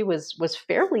secrecy was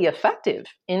fairly effective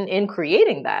in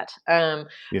creating that. Yeah.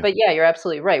 But yeah, you're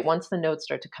absolutely right. Once the notes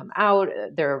start to come out,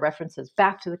 there are references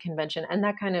back to the convention, and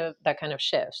that kind of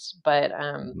shifts.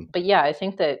 Mm-hmm. But yeah, I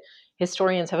think that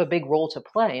historians have a big role to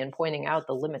play in pointing out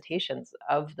the limitations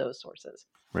of those sources.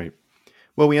 Right.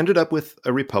 Well, we ended up with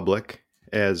a republic,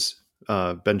 as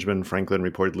Benjamin Franklin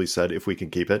reportedly said, if we can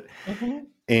keep it. Mm-hmm.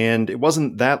 And it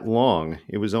wasn't that long.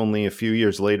 It was only a few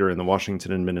years later in the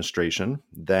Washington administration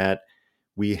that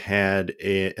we had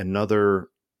another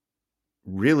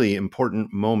really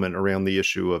important moment around the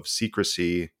issue of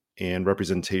secrecy and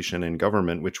representation in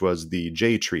government, which was the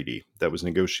Jay Treaty that was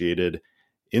negotiated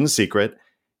in secret.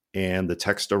 And the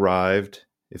text arrived,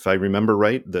 if I remember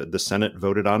right, the Senate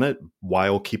voted on it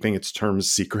while keeping its terms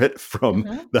secret from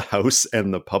Mm-hmm. the House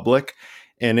and the public.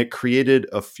 And it created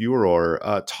a furor.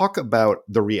 Talk about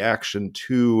the reaction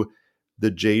to the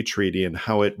Jay Treaty and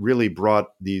how it really brought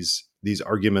these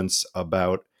arguments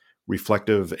about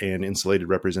reflective and insulated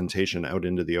representation out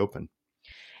into the open.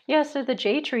 Yeah, so the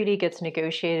Jay Treaty gets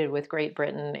negotiated with Great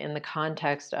Britain in the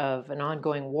context of an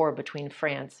ongoing war between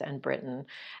France and Britain.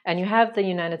 And you have the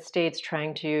United States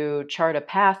trying to chart a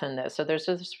path in this. So there's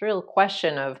this real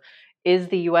question of, is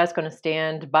the US going to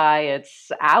stand by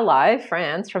its ally,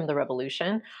 France, from the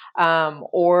revolution?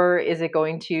 Or is it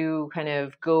going to kind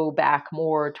of go back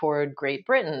more toward Great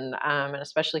Britain, and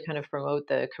especially kind of promote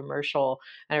the commercial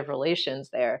kind of relations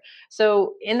there?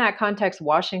 So, in that context,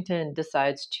 Washington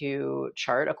decides to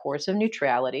chart a course of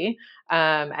neutrality.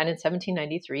 And in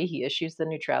 1793, he issues the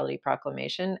Neutrality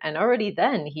Proclamation. And already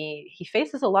then, he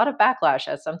faces a lot of backlash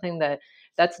as something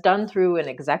that's done through an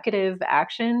executive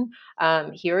action.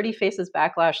 He already faces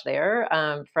backlash there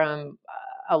from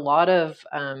a lot of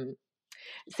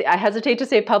See, I hesitate to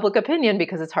say public opinion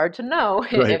because it's hard to know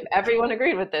Right. if everyone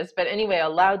agreed with this. But anyway, a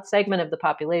loud segment of the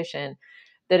population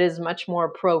that is much more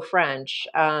pro-French,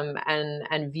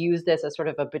 and views this as sort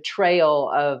of a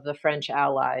betrayal of the French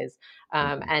allies,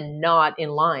 and not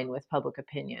in line with public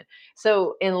opinion.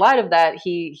 So, in light of that,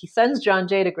 he sends John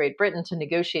Jay to Great Britain to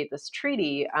negotiate this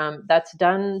treaty. That's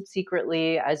done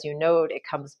secretly, as you note. It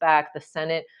comes back. The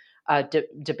Senate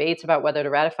debates about whether to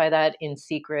ratify that in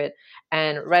secret.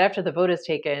 And right after the vote is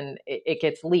taken, it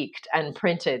gets leaked and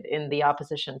printed in the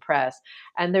opposition press.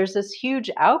 And there's this huge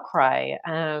outcry,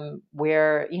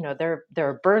 where there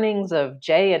are burnings of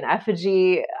Jay and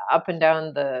effigy up and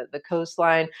down the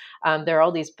coastline. There are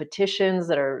all these petitions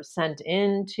that are sent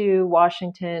into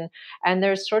Washington, and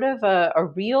there's sort of a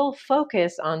real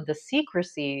focus on the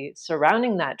secrecy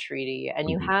surrounding that treaty. And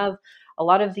you have a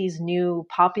lot of these new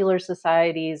popular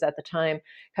societies at the time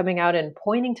coming out and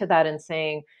pointing to that and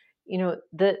saying,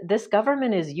 this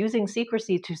government is using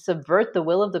secrecy to subvert the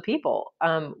will of the people.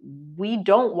 We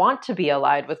don't want to be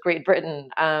allied with Great Britain.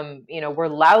 We're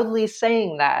loudly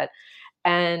saying that,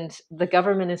 and the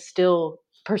government is still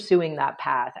pursuing that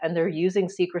path, and they're using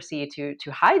secrecy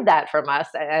to hide that from us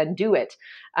and do it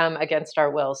against our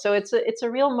will. So it's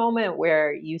a real moment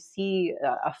where you see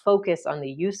a focus on the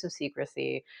use of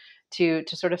secrecy to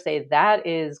sort of say that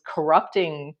is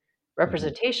corrupting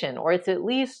representation, or it's at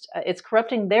least it's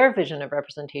corrupting their vision of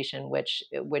representation, which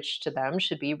to them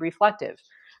should be reflective,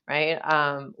 right?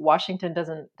 Washington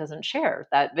doesn't share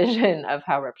that vision of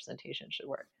how representation should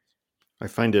work. I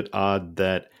find it odd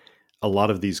that a lot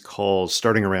of these calls,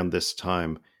 starting around this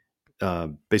time,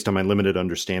 based on my limited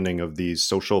understanding of these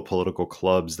social political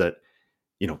clubs, that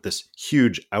this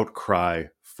huge outcry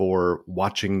for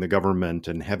watching the government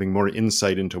and having more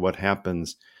insight into what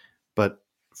happens. But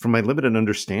from my limited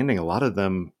understanding, a lot of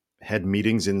them had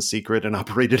meetings in secret and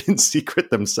operated in secret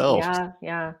themselves.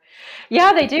 Yeah,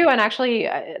 they do. And actually,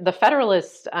 the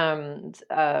Federalists,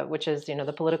 which is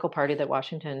the political party that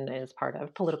Washington is part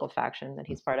of, political faction that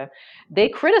he's part of, they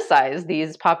criticize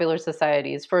these popular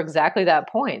societies for exactly that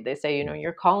point. They say,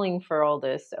 you're calling for all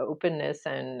this openness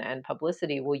and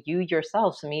publicity. Will you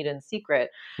yourselves meet in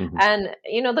secret? Mm-hmm.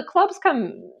 And the clubs they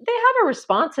have a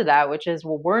response to that, which is,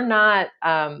 well, we're not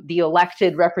the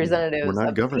elected representatives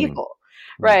of the people.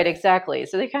 Right, exactly.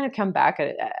 So they kind of come back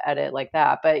at it like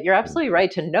that. But you're absolutely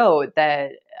right to note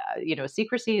that,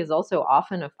 secrecy is also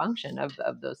often a function of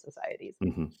those societies.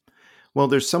 Mm-hmm. Well,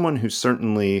 there's someone who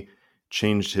certainly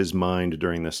changed his mind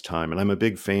during this time. And I'm a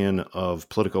big fan of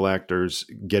political actors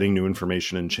getting new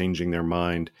information and changing their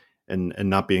mind and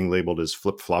not being labeled as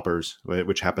flip-floppers,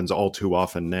 which happens all too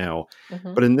often now.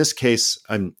 Mm-hmm. But in this case,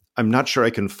 I'm not sure I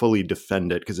can fully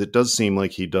defend it, because it does seem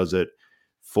like he does it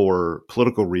for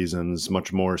political reasons,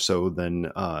 much more so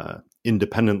than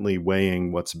independently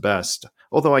weighing what's best.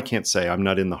 Although I can't say, I'm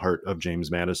not in the heart of James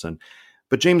Madison.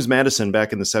 But James Madison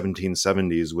back in the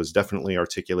 1770s was definitely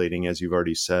articulating, as you've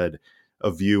already said, a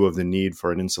view of the need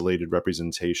for an insulated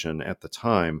representation at the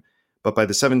time. But by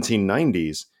the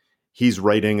 1790s, he's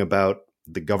writing about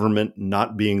the government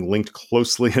not being linked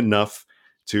closely enough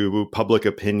to public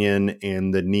opinion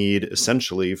and the need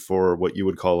essentially for what you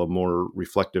would call a more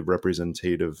reflective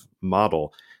representative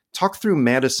model. Talk through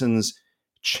Madison's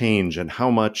change and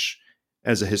how much,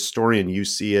 as a historian, you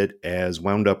see it as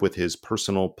wound up with his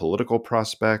personal political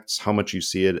prospects, how much you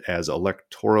see it as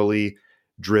electorally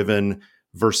driven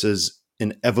versus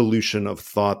an evolution of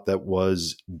thought that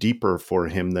was deeper for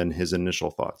him than his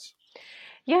initial thoughts.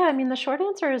 Yeah, I mean, the short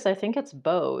answer is I think it's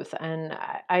both. And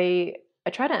I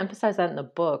try to emphasize that in the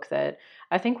book, that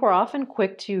I think we're often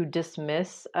quick to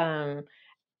dismiss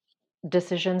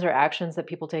decisions or actions that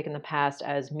people take in the past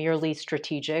as merely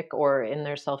strategic or in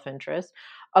their self-interest.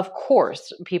 Of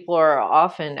course, people are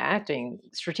often acting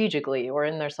strategically or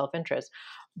in their self-interest,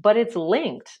 but it's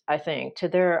linked, I think, to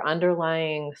their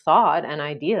underlying thought and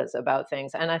ideas about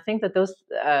things. And I think that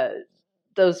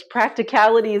those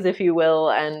practicalities, if you will,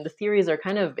 and the theories are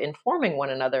kind of informing one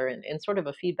another in sort of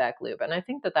a feedback loop. And I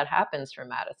think that happens for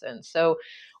Madison. So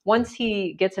once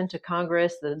he gets into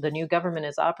Congress, the new government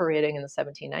is operating in the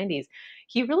 1790s,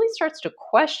 he really starts to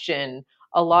question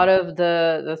a lot of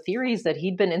the theories that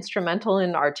he'd been instrumental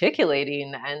in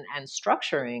articulating and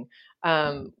structuring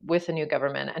with the new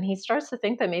government. And he starts to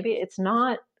think that maybe it's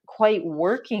not quite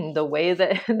working the way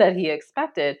that he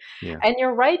expected. Yeah. And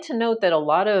you're right to note that a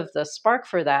lot of the spark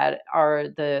for that are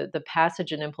the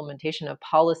passage and implementation of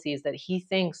policies that he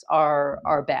thinks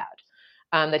are bad,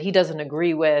 that he doesn't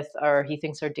agree with, or he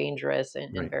thinks are dangerous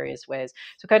in various ways.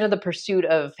 So kind of the pursuit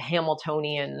of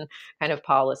Hamiltonian kind of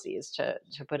policies,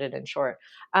 to put it in short.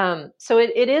 So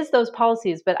it is those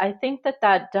policies, but I think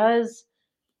that does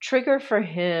trigger for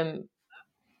him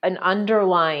an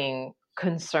underlying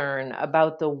concern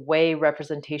about the way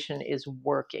representation is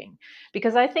working.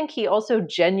 Because I think he also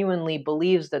genuinely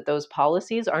believes that those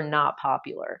policies are not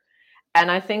popular.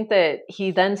 And I think that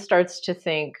he then starts to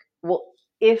think, well,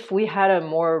 if we had a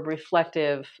more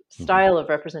reflective Mhm. style of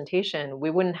representation, we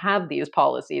wouldn't have these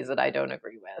policies that I don't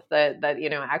agree with. That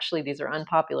actually these are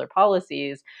unpopular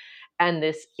policies, and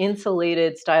this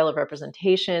insulated style of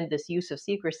representation, this use of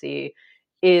secrecy,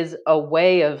 is a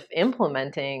way of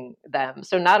implementing them.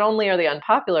 So not only are they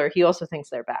unpopular, he also thinks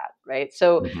they're bad, right?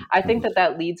 So Mhm. I think Mhm.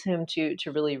 that leads him to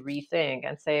really rethink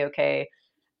and say, okay,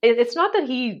 it's not that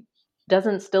he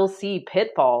doesn't still see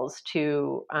pitfalls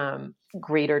to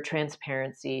greater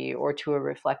transparency or to a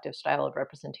reflective style of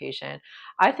representation.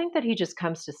 I think that he just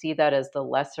comes to see that as the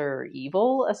lesser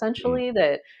evil, Mhm. essentially,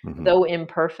 that Mhm. though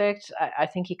imperfect, I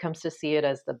think he comes to see it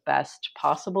as the best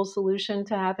possible solution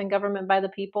to having government by the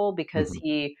people, because Mhm.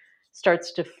 he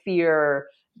starts to fear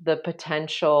the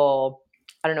potential,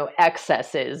 I don't know,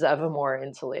 excesses of a more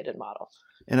insulated model.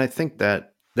 And I think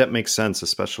that that makes sense,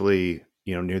 especially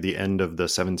near the end of the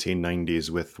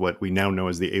 1790s with what we now know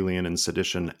as the Alien and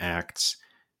Sedition Acts,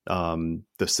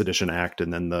 the Sedition Act,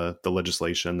 and then the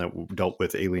legislation that dealt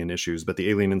with alien issues. But the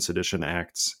Alien and Sedition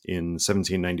Acts in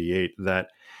 1798, that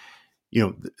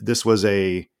this was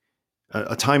a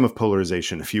time of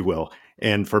polarization, if you will.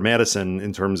 And for Madison,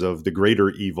 in terms of the greater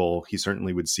evil, he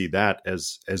certainly would see that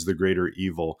as the greater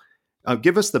evil.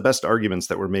 Give us the best arguments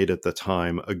that were made at the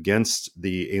time against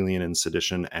the Alien and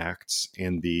Sedition Acts,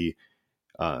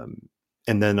 um,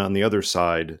 and then on the other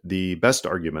side, the best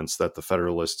arguments that the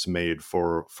Federalists made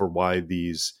for why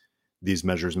these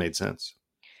measures made sense.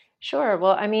 Sure.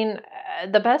 Well, I mean,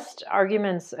 the best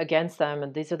arguments against them,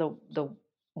 and these are the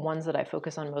ones that I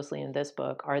focus on mostly in this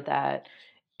book, are that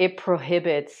it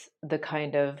prohibits the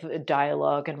kind of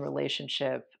dialogue and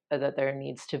relationship that there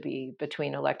needs to be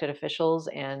between elected officials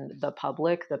and the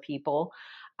public, the people,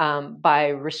 by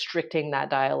restricting that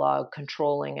dialogue,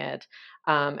 controlling it,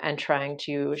 and trying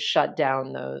to shut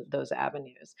down those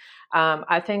avenues.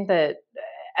 I think that,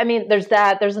 I mean, there's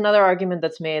that. There's another argument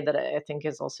that's made that I think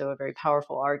is also a very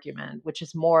powerful argument, which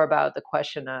is more about the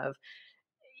question of,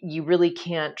 you really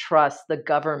can't trust the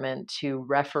government to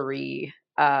referee,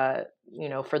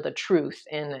 for the truth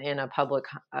in a public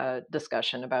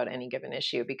discussion about any given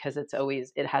issue, because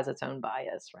it has its own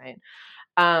bias, right?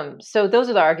 So those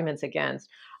are the arguments against.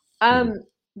 Mhm. Um,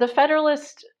 the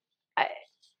Federalists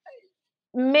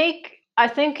make, I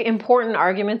think, important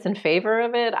arguments in favor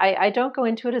of it. I don't go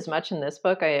into it as much in this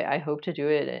book. I hope to do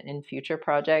it in future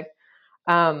projects.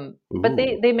 But Ooh.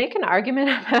 they make an argument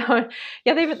about,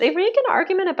 yeah, they make an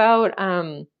argument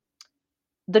about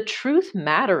the truth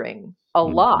mattering a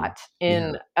Mhm. lot Yeah.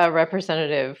 in a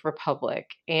representative republic,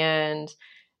 and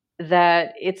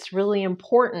that it's really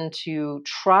important to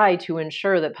try to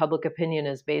ensure that public opinion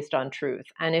is based on truth.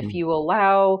 And if Mm. you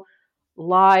allow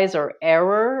lies or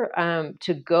error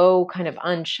to go kind of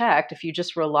unchecked, if you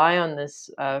just rely on this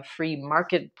free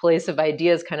marketplace of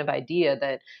ideas kind of idea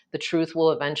that the truth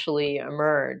will eventually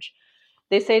emerge,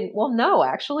 they say, well, no,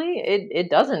 actually, it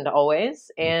doesn't always.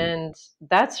 Mhm. And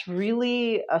that's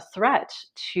really a threat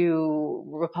to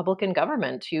Republican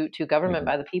government, to government Mhm.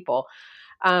 by the people.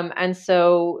 And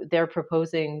so they're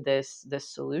proposing this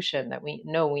solution that we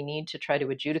know we need to try to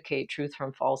adjudicate truth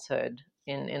from falsehood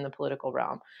in the political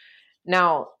realm.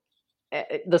 Now,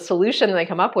 the solution they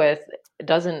come up with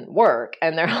doesn't work,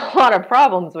 and there are a lot of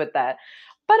problems with that.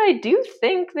 But I do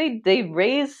think they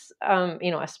raise,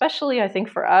 especially I think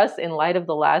for us in light of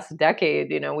the last decade,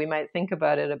 we might think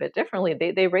about it a bit differently.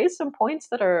 They raise some points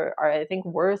that are I think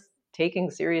worth taking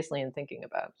seriously and thinking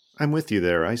about. I'm with you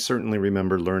there. I certainly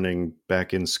remember learning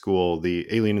back in school the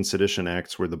Alien and Sedition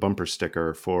Acts were the bumper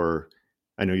sticker for,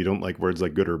 I know you don't like words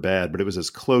like good or bad, but it was as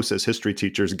close as history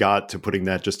teachers got to putting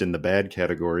that just in the bad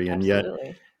category. And yet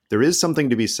Absolutely. there is something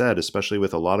to be said, especially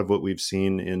with a lot of what we've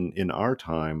seen in our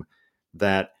time,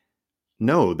 that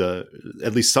no,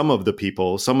 at least some of the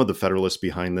people, some of the Federalists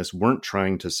behind this weren't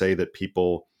trying to say that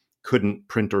people couldn't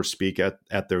print or speak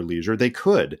at their leisure. They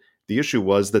could. The issue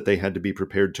was that they had to be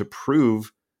prepared to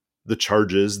prove the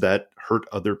charges that hurt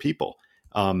other people.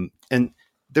 And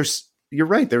you're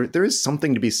right. There is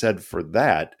something to be said for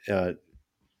that.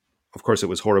 Of course, it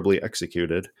was horribly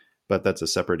executed, but that's a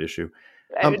separate issue.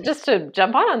 Just to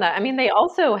jump on that, I mean, they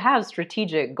also have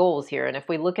strategic goals here. And if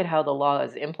we look at how the law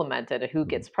is implemented and who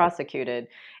gets prosecuted,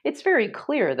 it's very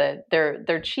clear that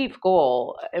their chief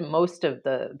goal, and most of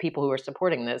the people who are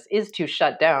supporting this, is to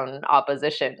shut down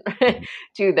opposition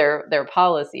to their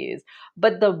policies.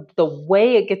 But the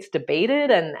way it gets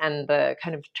debated and the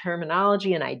kind of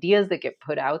terminology and ideas that get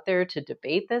put out there to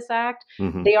debate this act,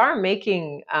 Mhm. they are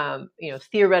making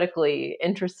theoretically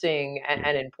interesting Yeah.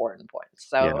 and important points.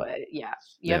 Yeah. So yeah,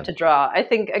 you have Yeah. to draw. I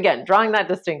think again, drawing that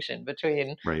distinction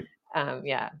between Right. So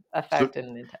effect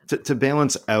and intent. to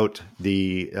balance out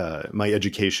the my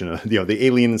education, the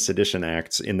Alien and Sedition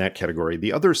Acts in that category,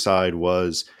 the other side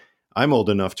was I'm old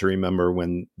enough to remember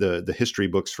when the history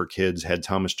books for kids had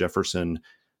Thomas Jefferson,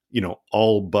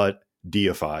 all but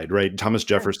deified, right? Thomas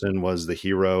Sure. Jefferson was the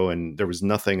hero, and there was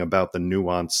nothing about the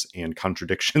nuance and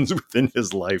contradictions within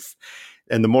his life.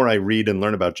 And the more I read and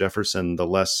learn about Jefferson, the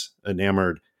less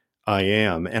enamored I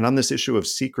am. And on this issue of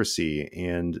secrecy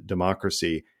and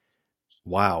democracy,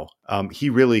 wow, he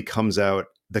really comes out.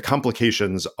 The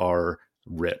complications are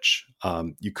rich.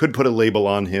 You could put a label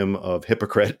on him of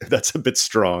hypocrite. That's a bit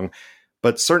strong,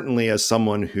 but certainly as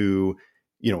someone who,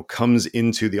 comes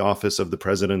into the office of the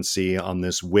presidency on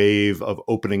this wave of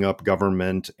opening up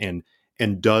government and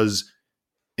does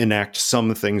enact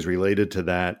some things related to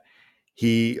that.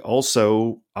 He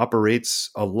also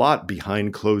operates a lot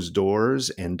behind closed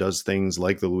doors and does things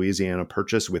like the Louisiana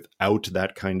Purchase without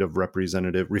that kind of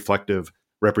reflective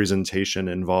representation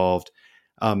involved.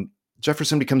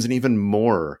 Jefferson becomes an even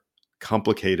more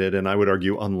complicated and I would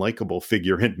argue unlikable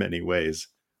figure in many ways.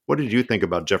 What did you think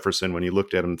about Jefferson when you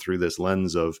looked at him through this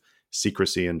lens of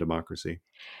secrecy and democracy?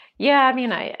 Yeah, I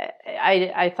mean,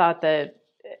 I thought that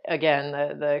again,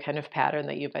 the kind of pattern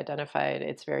that you've identified,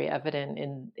 it's very evident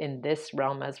in this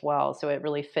realm as well. So it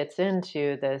really fits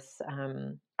into this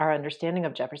our understanding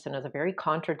of Jefferson as a very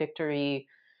contradictory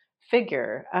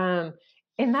figure.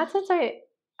 In that sense,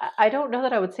 I don't know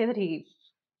that I would say that he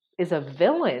is a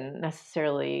villain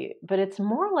necessarily, but it's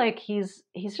more like he's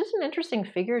just an interesting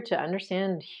figure to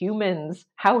understand humans,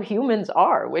 how humans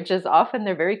are, which is often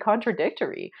they're very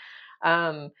contradictory.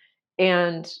 Um,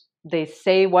 and they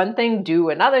say one thing, do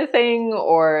another thing,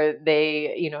 or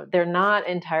they're not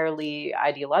entirely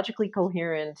ideologically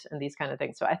coherent and these kind of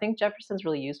things. So I think Jefferson's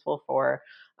really useful for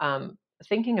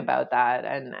thinking about that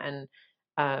and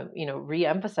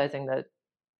re-emphasizing that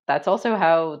that's also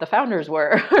how the founders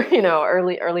were,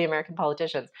 early American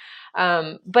politicians.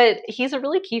 But he's a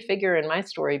really key figure in my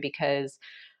story because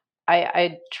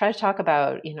I try to talk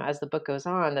about, as the book goes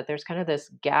on, that there's kind of this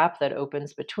gap that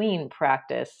opens between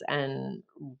practice and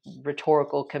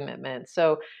rhetorical commitment.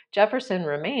 So Jefferson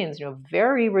remains,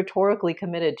 very rhetorically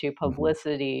committed to Mhm.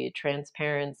 publicity,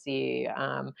 transparency,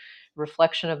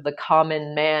 reflection of the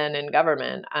common man in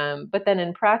government. But then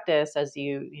in practice, as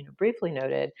you briefly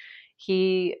noted,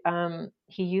 he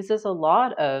uses a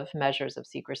lot of measures of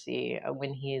secrecy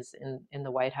when he's in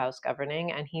the White House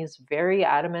governing, and he's very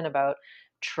adamant about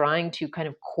trying to kind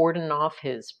of cordon off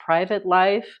his private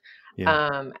life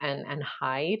Yeah. and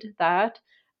hide that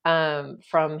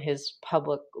from his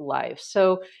public life.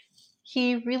 So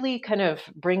he really kind of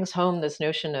brings home this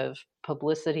notion of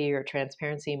publicity or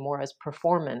transparency more as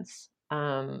performance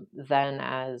than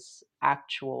as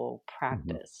actual Mhm.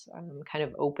 practice, kind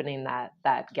of opening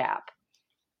that gap.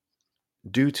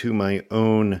 Due to my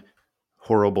own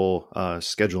horrible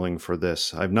scheduling for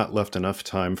this, I've not left enough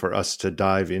time for us to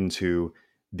dive into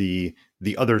the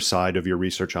other side of your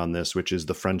research on this, which is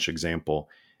the French example.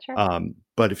 Sure.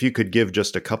 But if you could give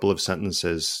just a couple of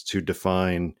sentences to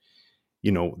define,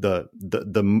 the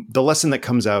lesson that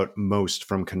comes out most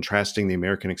from contrasting the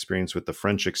American experience with the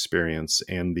French experience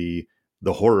and the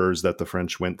horrors that the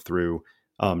French went through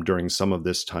during some of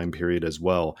this time period as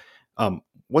well.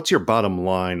 What's your bottom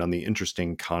line on the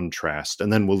interesting contrast?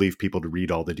 And then we'll leave people to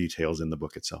read all the details in the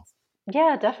book itself.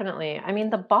 Yeah, definitely. I mean,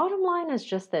 the bottom line is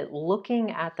just that looking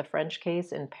at the French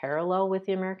case in parallel with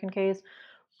the American case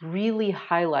really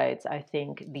highlights, I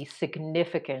think, the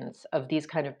significance of these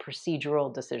kind of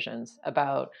procedural decisions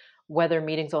about whether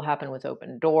meetings will happen with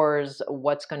open doors,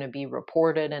 what's going to be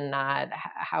reported and not,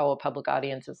 how a public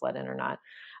audience is let in or not.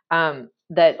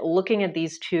 That looking at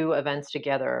these two events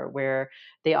together, where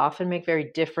they often make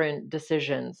very different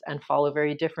decisions and follow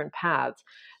very different paths,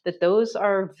 that those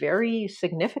are very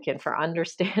significant for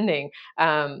understanding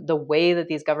the way that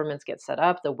these governments get set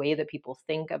up, the way that people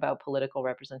think about political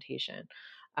representation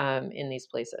in these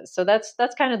places. So that's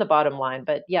kind of the bottom line.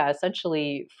 But yeah,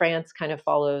 essentially, France kind of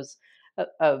follows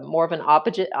a more of an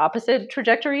opposite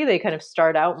trajectory. They kind of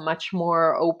start out much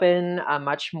more open,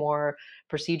 much more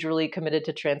procedurally committed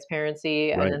to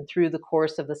transparency, and Right. then through the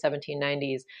course of the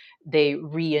 1790s, they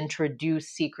reintroduce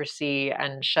secrecy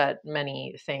and shut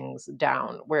many things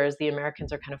down. Whereas the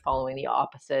Americans are kind of following the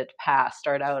opposite path,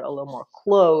 start out a little more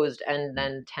closed, and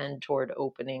then tend toward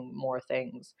opening more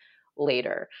things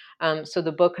later. So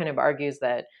the book kind of argues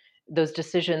that those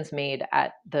decisions made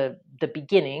at the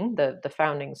beginning, the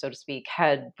founding, so to speak,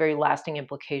 had very lasting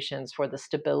implications for the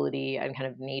stability and kind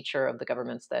of nature of the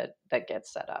governments that get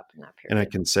set up in that And I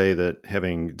period. can say that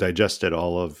having digested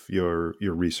all of your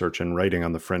research and writing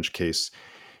on the French case,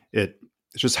 it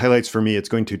just highlights for me it's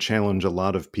going to challenge a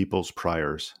lot of people's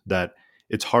priors, that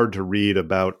it's hard to read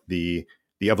about the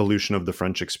evolution of the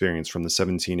French experience from the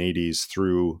 1780s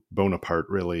through Bonaparte,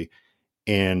 really,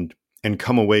 and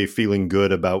come away feeling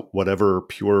good about whatever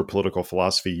pure political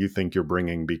philosophy you think you're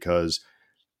bringing, because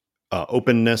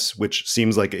openness, which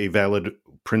seems like a valid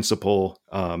principle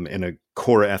and a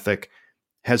core ethic,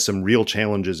 has some real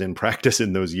challenges in practice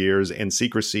in those years, and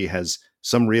secrecy has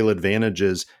some real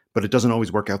advantages, but it doesn't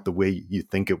always work out the way you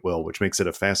think it will, which makes it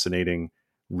a fascinating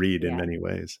read in Yeah. many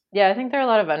ways. Yeah, I think there are a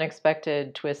lot of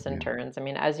unexpected twists and Yeah. turns. I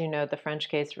mean, as you know, the French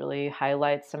case really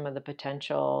highlights some of the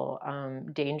potential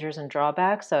dangers and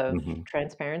drawbacks of Hmm.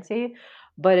 transparency,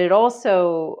 but it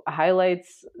also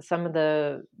highlights some of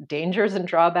the dangers and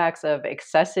drawbacks of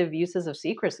excessive uses of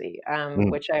secrecy, Mm,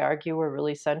 which I argue were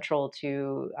really central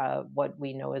to what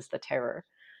we know as the terror.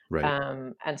 right.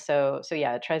 And so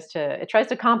yeah, it tries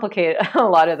to complicate a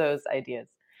lot of those ideas.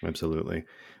 Absolutely.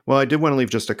 Well, I did want to leave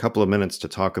just a couple of minutes to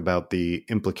talk about the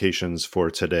implications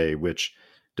for today, which,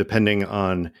 depending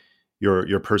on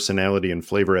your personality and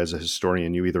flavor as a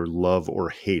historian, you either love or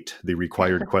hate the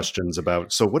required questions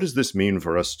about, so what does this mean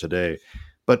for us today?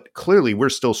 But clearly, we're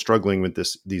still struggling with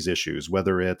these issues,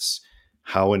 whether it's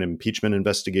how an impeachment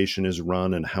investigation is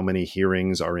run and how many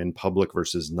hearings are in public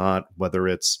versus not, whether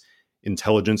it's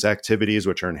intelligence activities,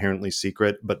 which are inherently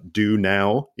secret, but do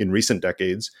now, in recent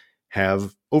decades,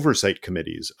 have oversight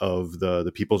committees of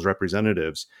the people's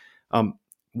representatives. Um,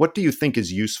 what do you think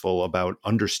is useful about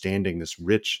understanding this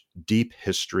rich, deep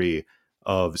history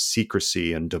of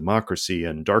secrecy and democracy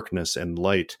and darkness and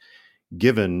light,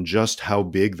 given just how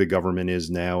big the government is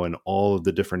now and all of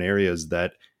the different areas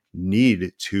that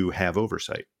need to have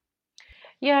oversight?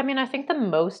 Yeah, I mean, I think the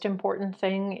most important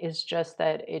thing is just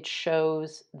that it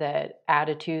shows that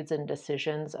attitudes and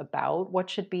decisions about what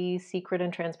should be secret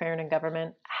and transparent in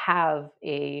government have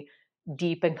a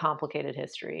deep and complicated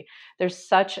history. There's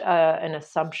such an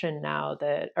assumption now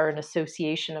that, or an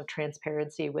association of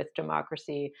transparency with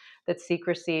democracy, that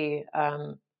secrecy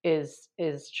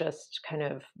is just kind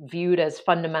of viewed as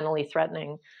fundamentally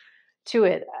threatening to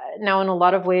it. Now, in a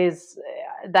lot of ways,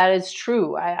 that is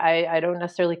true. I don't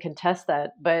necessarily contest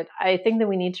that, but I think that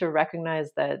we need to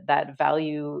recognize that that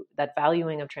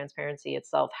valuing of transparency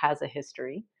itself has a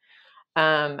history,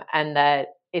 and that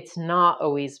it's not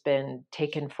always been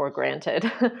taken for granted,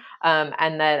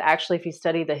 and that actually, if you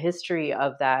study the history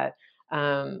of that,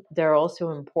 there are also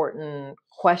important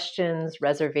questions,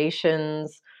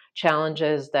 reservations,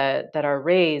 challenges that are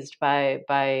raised by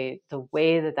the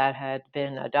way that that had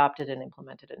been adopted and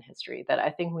implemented in history, that I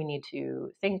think we need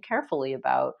to think carefully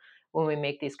about when we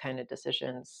make these kind of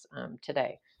decisions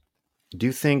today. Do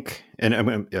you think, and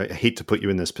I hate to put you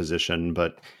in this position,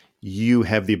 but you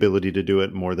have the ability to do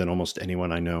it more than almost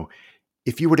anyone I know.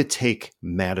 If you were to take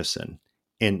Madison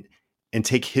and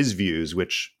take his views,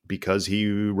 which, because he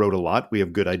wrote a lot, we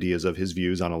have good ideas of his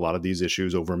views on a lot of these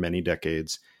issues over many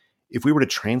decades. If we were to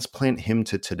transplant him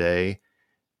to today,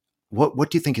 what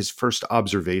do you think his first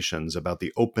observations about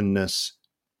the openness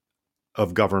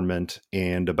of government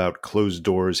and about closed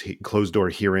door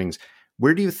hearings,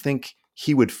 where do you think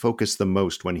he would focus the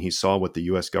most when he saw what the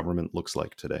US government looks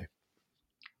like today?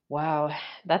 Wow,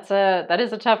 that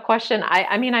is a tough question.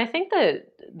 I mean, I think that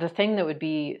the thing that would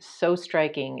be so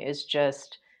striking is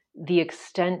just the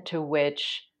extent to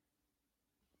which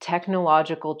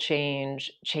technological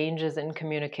changes in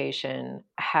communication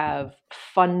have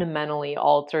fundamentally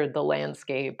altered the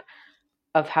landscape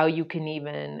of how you can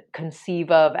even conceive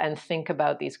of and think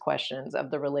about these questions of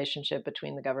the relationship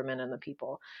between the government and the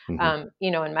people. Hmm.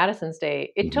 In Madison's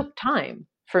day, it Hmm. took time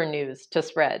for news to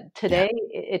spread. Yeah. Today,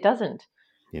 it doesn't.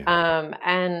 Yeah.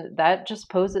 And that just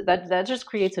poses that just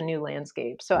creates a new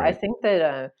landscape. So Right.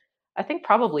 I think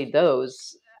probably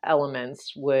those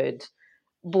elements would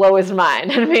blow his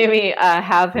mind and maybe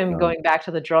have him Um, going back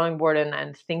to the drawing board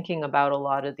and thinking about a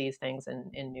lot of these things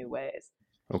in new ways.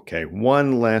 okay.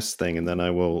 One last thing, and then I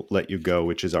will let you go,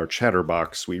 which is our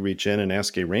chatterbox. We reach in and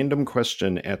ask a random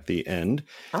question at the end.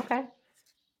 Okay.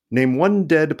 Name one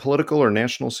dead political or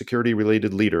national security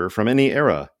related leader from any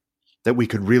era that we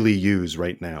could really use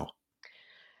right now.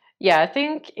 Yeah, I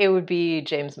think it would be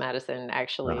James Madison,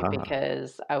 actually, Aha.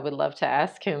 because I would love to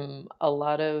ask him a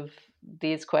lot of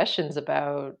these questions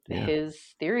about Yeah.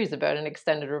 his theories about an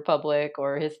extended republic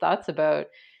or his thoughts about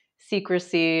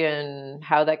secrecy and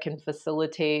how that can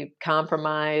facilitate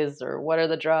compromise or what are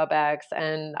the drawbacks.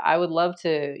 And I would love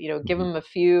to, give him a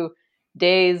few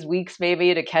days, weeks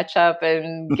maybe to catch up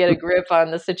and get a grip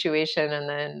on the situation and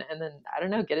then I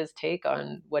don't know, get his take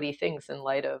on what he thinks in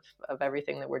light of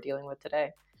everything that we're dealing with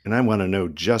today. And I want to know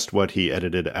just what he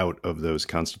edited out of those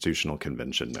Constitutional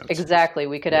Convention notes. Exactly.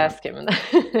 We could ask him.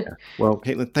 Yeah. Well,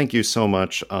 Katlyn, thank you so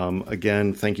much.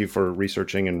 Again, thank you for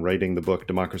researching and writing the book,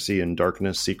 Democracy in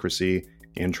Darkness, Secrecy,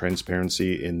 and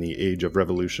Transparency in the Age of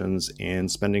Revolutions,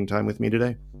 and spending time with me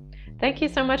today. Thank you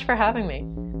so much for having me.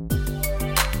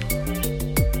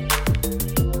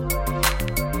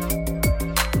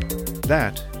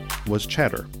 That was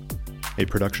Chatter, a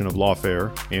production of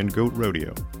Lawfare and Goat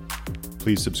Rodeo.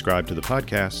 Please subscribe to the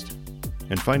podcast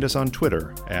and find us on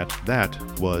Twitter at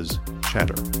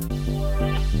ThatWasChatter.